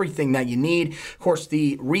with everything that you need. Of course,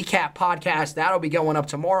 the recap podcast, that'll be going up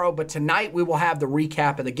tomorrow. But tonight we will have the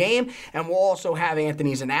recap of the game, and we'll also have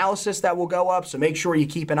Anthony's analysis that will go up. So make sure you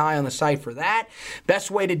keep an eye on the site for that.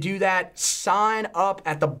 Best way to do that, sign up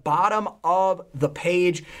at the bottom of the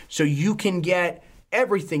page so you can get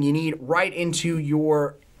everything you need right into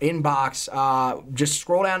your inbox. Just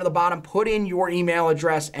scroll down to the bottom, put in your email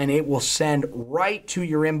address, and it will send right to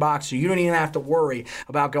your inbox, so you don't even have to worry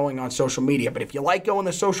about going on social media. But if you like going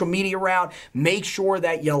the social media route, make sure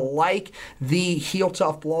that you like the Heel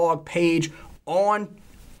Tough blog page on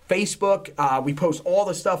Facebook. We post all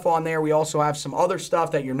the stuff on there. We also have some other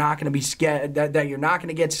stuff that you're not going to be that you're not going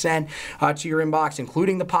to get sent to your inbox,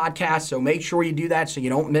 including the podcast. So make sure you do that so you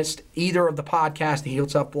don't miss either of the podcasts, the Heel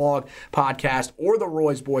Tough Blog podcast or the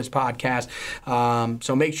Roy's Boys podcast.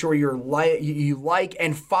 So make sure you like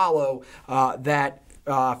and follow that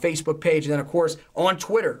Facebook page. And then, of course, on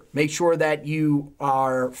Twitter, make sure that you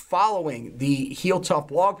are following the Heel Tough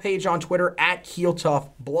blog page on Twitter at Heel Tough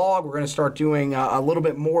Blog. We're going to start doing a little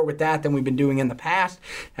bit more with that than we've been doing in the past.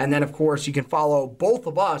 And then, of course, you can follow both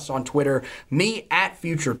of us on Twitter, me at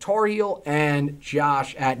Future Tar Heel and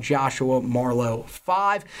Josh at Joshua Marlowe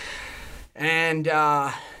 5. And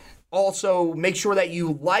also, make sure that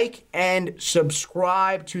you like and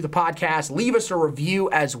subscribe to the podcast. Leave us a review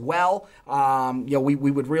as well. We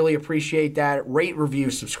would really appreciate that. Rate, review,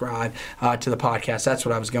 subscribe to the podcast. That's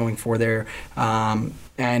what I was going for there.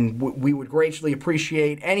 And we would greatly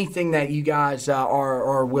appreciate anything that you guys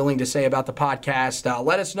are willing to say about the podcast.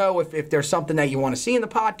 Let us know if there's something that you want to see in the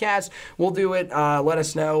podcast. We'll do it. Let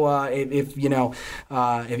us know if you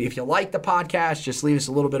like the podcast. Just leave us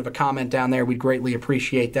a little bit of a comment down there. We'd greatly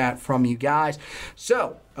appreciate that from you guys.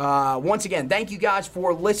 So once again, thank you guys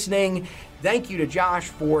for listening. Thank you to Josh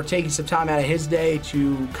for taking some time out of his day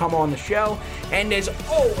to come on the show. And as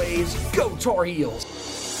always, go Tar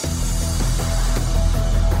Heels!